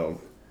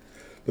 So,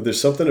 but there's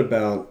something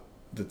about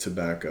the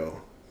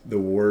tobacco. The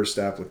worst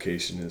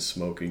application is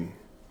smoking.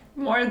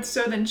 More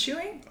so than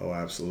chewing? Oh,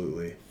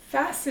 absolutely.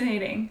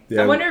 Fascinating.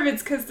 Yeah. I wonder if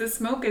it's because the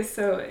smoke is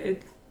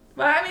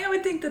well, I mean, I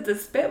would think that the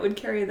spit would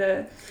carry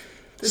the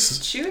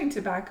chewing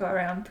tobacco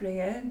around pretty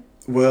good.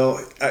 Well,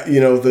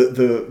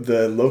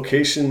 the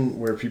location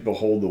where people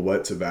hold the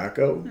wet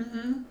tobacco.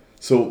 Mm-hmm.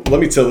 So let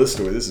me tell this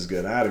story. This is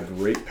good. I had a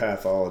great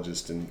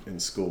pathologist in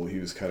school. He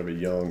was kind of a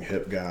young,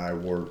 hip guy,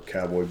 wore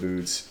cowboy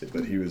boots,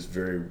 but he was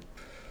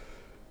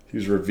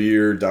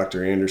revered.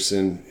 Dr.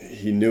 Anderson,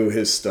 he knew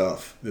his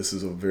stuff. This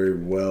is a very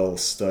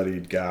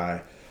well-studied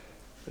guy.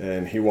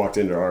 And he walked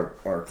into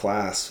our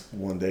class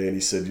one day and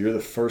he said, "You're the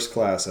first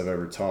class I've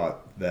ever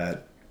taught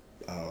that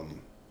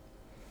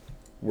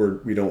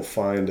we don't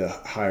find a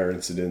higher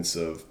incidence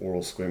of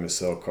oral squamous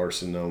cell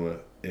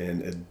carcinoma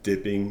in a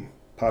dipping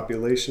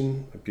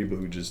population, like people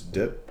who just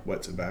dip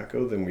wet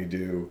tobacco, than we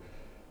do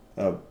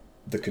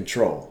the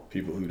control,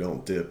 people who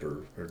don't dip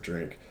or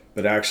drink.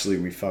 But actually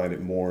we find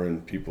it more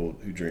in people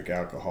who drink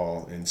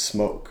alcohol and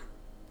smoke,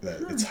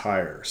 that it's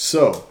higher."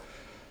 So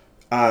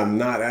I'm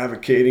not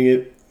advocating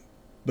it,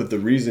 but the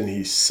reason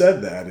he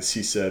said that is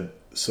he said,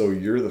 "So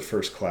you're the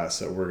first class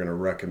that we're going to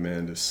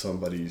recommend if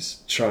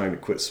somebody's trying to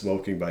quit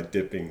smoking by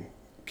dipping,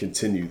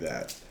 continue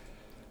that."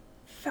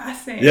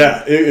 Fascinating.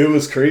 Yeah, it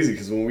was crazy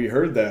because when we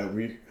heard that,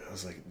 I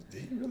was like,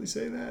 "Did he really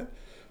say that?"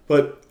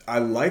 But I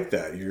like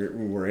that.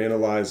 We're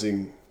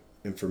analyzing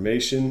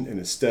information, and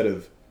instead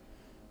of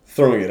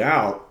throwing it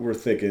out, we're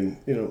thinking,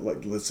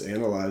 let's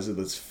analyze it.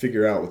 Let's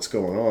figure out what's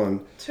going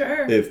on.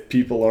 Sure. If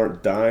people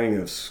aren't dying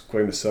of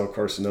squamous cell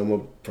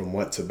carcinoma from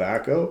wet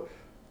tobacco,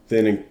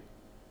 then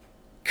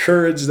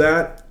encourage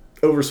that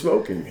over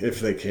smoking if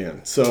they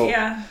can. So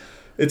yeah,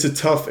 it's a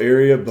tough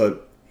area,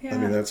 but I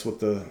mean, that's what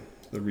the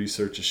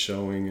research is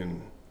showing.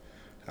 And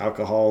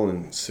alcohol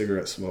and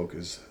cigarette smoke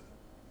is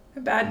a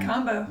bad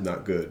combo.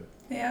 Not good.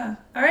 Yeah.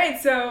 All right.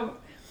 So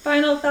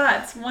final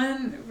thoughts.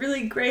 One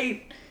really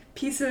great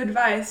piece of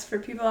advice for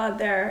people out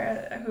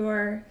there who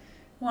are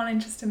wanting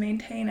just to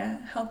maintain a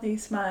healthy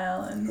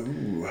smile.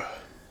 And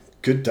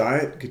good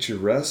diet. Get your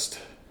rest.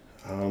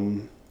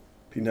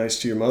 Be nice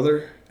to your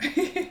mother.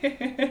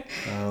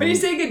 When you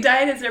say good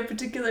diet, is there a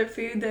particular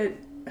food that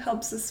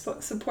helps us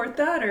support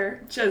that,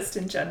 or just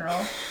in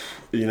general?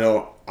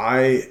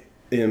 I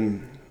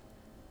am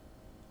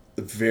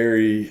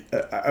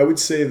I would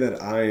say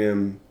that I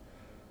am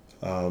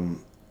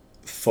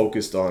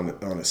focused on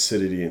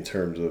acidity in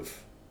terms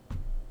of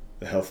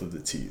the health of the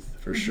teeth,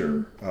 for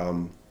sure.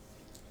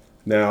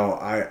 Now,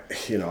 I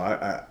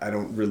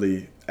don't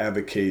really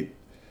advocate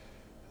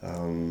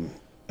a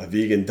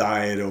vegan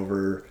diet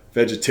over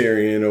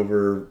vegetarian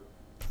over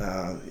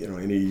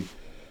any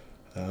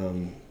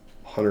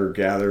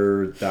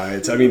hunter-gatherer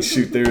diets. I mean,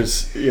 shoot,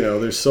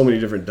 there's so many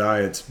different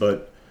diets,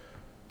 but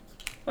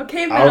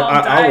cavemen all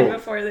died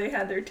before they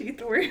had their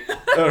teeth worried.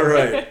 All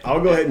right, I'll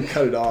go ahead and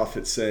cut it off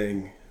at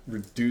saying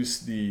reduce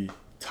the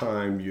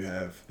time you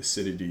have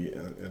acidity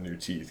on your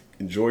teeth.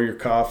 Enjoy your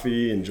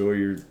coffee, enjoy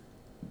your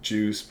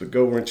juice, but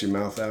go rinse your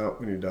mouth out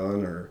when you're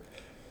done, or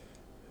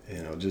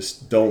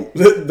just don't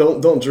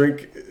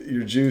drink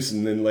your juice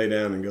and then lay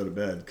down and go to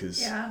bed,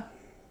 because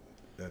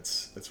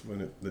that's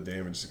when the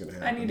damage is going to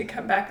happen. I need to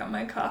cut back on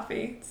my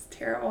coffee. It's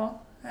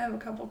terrible. I have a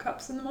couple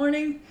cups in the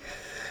morning,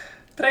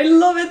 but I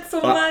love it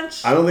so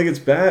much. I don't think it's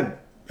bad.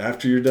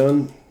 After you're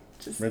done,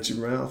 just rinse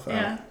your mouth out.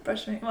 Yeah,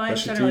 I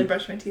generally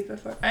brush my teeth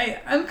before.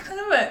 I'm kind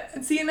of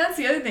and that's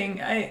the other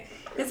thing.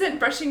 Isn't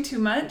brushing too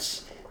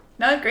much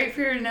not great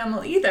for your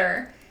enamel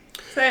either.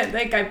 So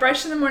I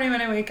brush in the morning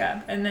when I wake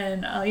up, and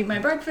then I'll eat my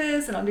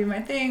breakfast and I'll do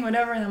my thing,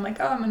 whatever, and I'm like,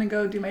 I'm gonna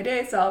go do my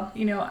day. So I'll,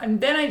 and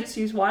then I just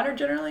use water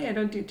generally. I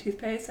don't do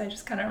toothpaste. I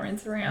just kind of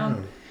rinse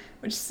around,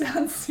 which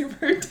sounds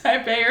super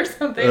type A or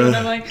something. But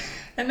I'm like,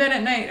 and then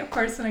at night, of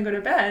course, when I go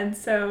to bed.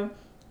 So,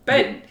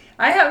 but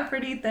I have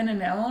pretty thin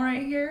enamel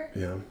right here.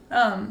 Yeah.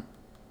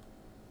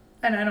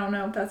 And I don't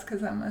know if that's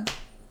because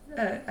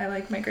I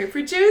like my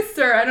grapefruit juice,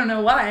 or I don't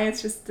know why.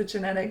 It's just the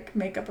genetic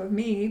makeup of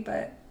me,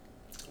 but.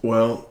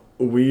 Well.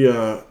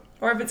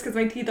 Or if it's because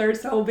my teeth are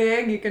so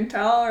big, you can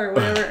tell, or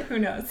whatever. Who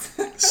knows?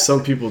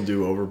 Some people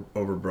do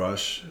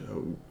overbrush.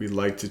 We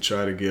like to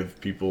try to give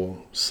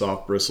people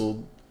soft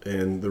bristled,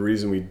 and the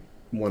reason we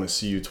want to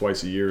see you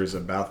twice a year is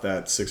about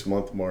that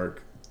 6-month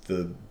mark.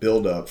 The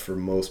buildup for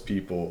most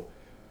people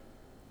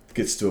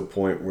gets to a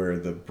point where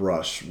the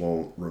brush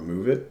won't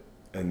remove it,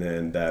 and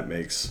then that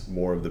makes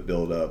more of the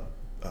buildup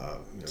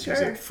gives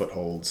it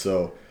foothold.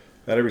 So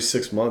that every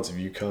 6 months, if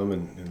you come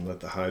and let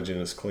the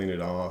hygienist clean it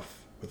off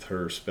with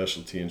her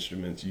specialty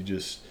instruments, you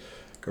just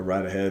go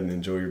right ahead and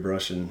enjoy your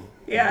brushing.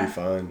 You'll be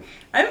fine.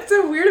 I'm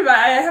so weird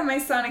about it. I have my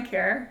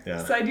Sonicare.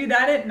 Yeah. So I do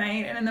that at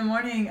night, and in the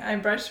morning I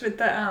brush with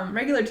the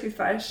regular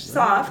toothbrush,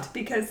 soft,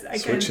 because I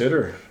can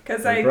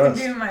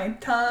do my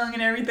tongue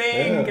and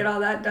everything and get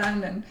all that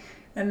done,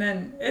 and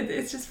then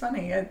it's just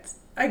funny.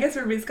 I guess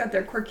everybody's got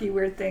their quirky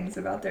weird things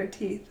about their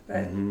teeth,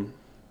 but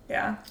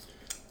yeah.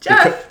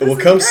 Jeff,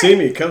 come see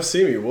me. Come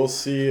see me. We'll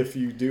see if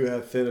you do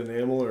have thin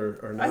enamel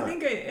or not. I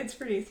think it's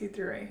pretty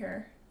see-through right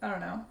here. I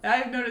don't know.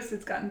 I've noticed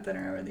it's gotten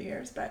thinner over the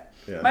years, but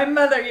my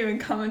mother even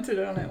commented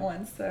on it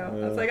once. So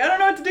I was like, I don't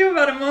know what to do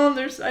about it, Mom.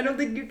 I don't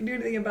think you can do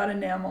anything about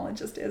enamel. It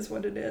just is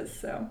what it is.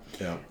 So,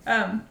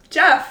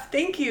 Jeff,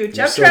 thank you.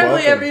 Jeff so Tremblay,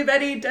 welcome.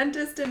 Everybody,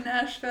 dentist in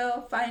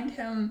Nashville. Find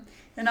him,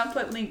 and I'll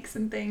put links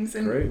and things.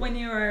 And when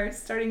you are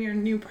starting your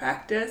new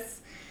practice.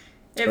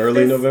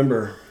 Early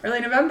November,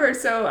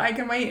 so I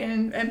can wait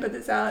and put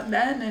this out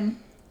then. And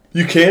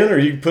you can, or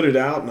you can put it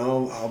out, and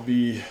I'll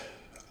be.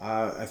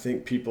 I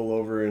think people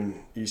over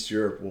in East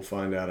Europe will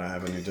find out I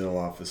have a new dental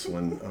office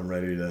when I'm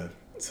ready to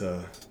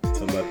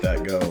let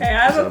that go. Hey,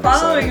 I have a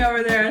following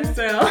over there,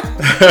 so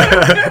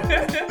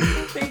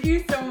thank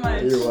you so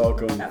much. You're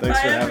welcome. Thanks for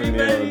having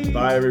me on.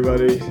 Bye,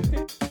 everybody.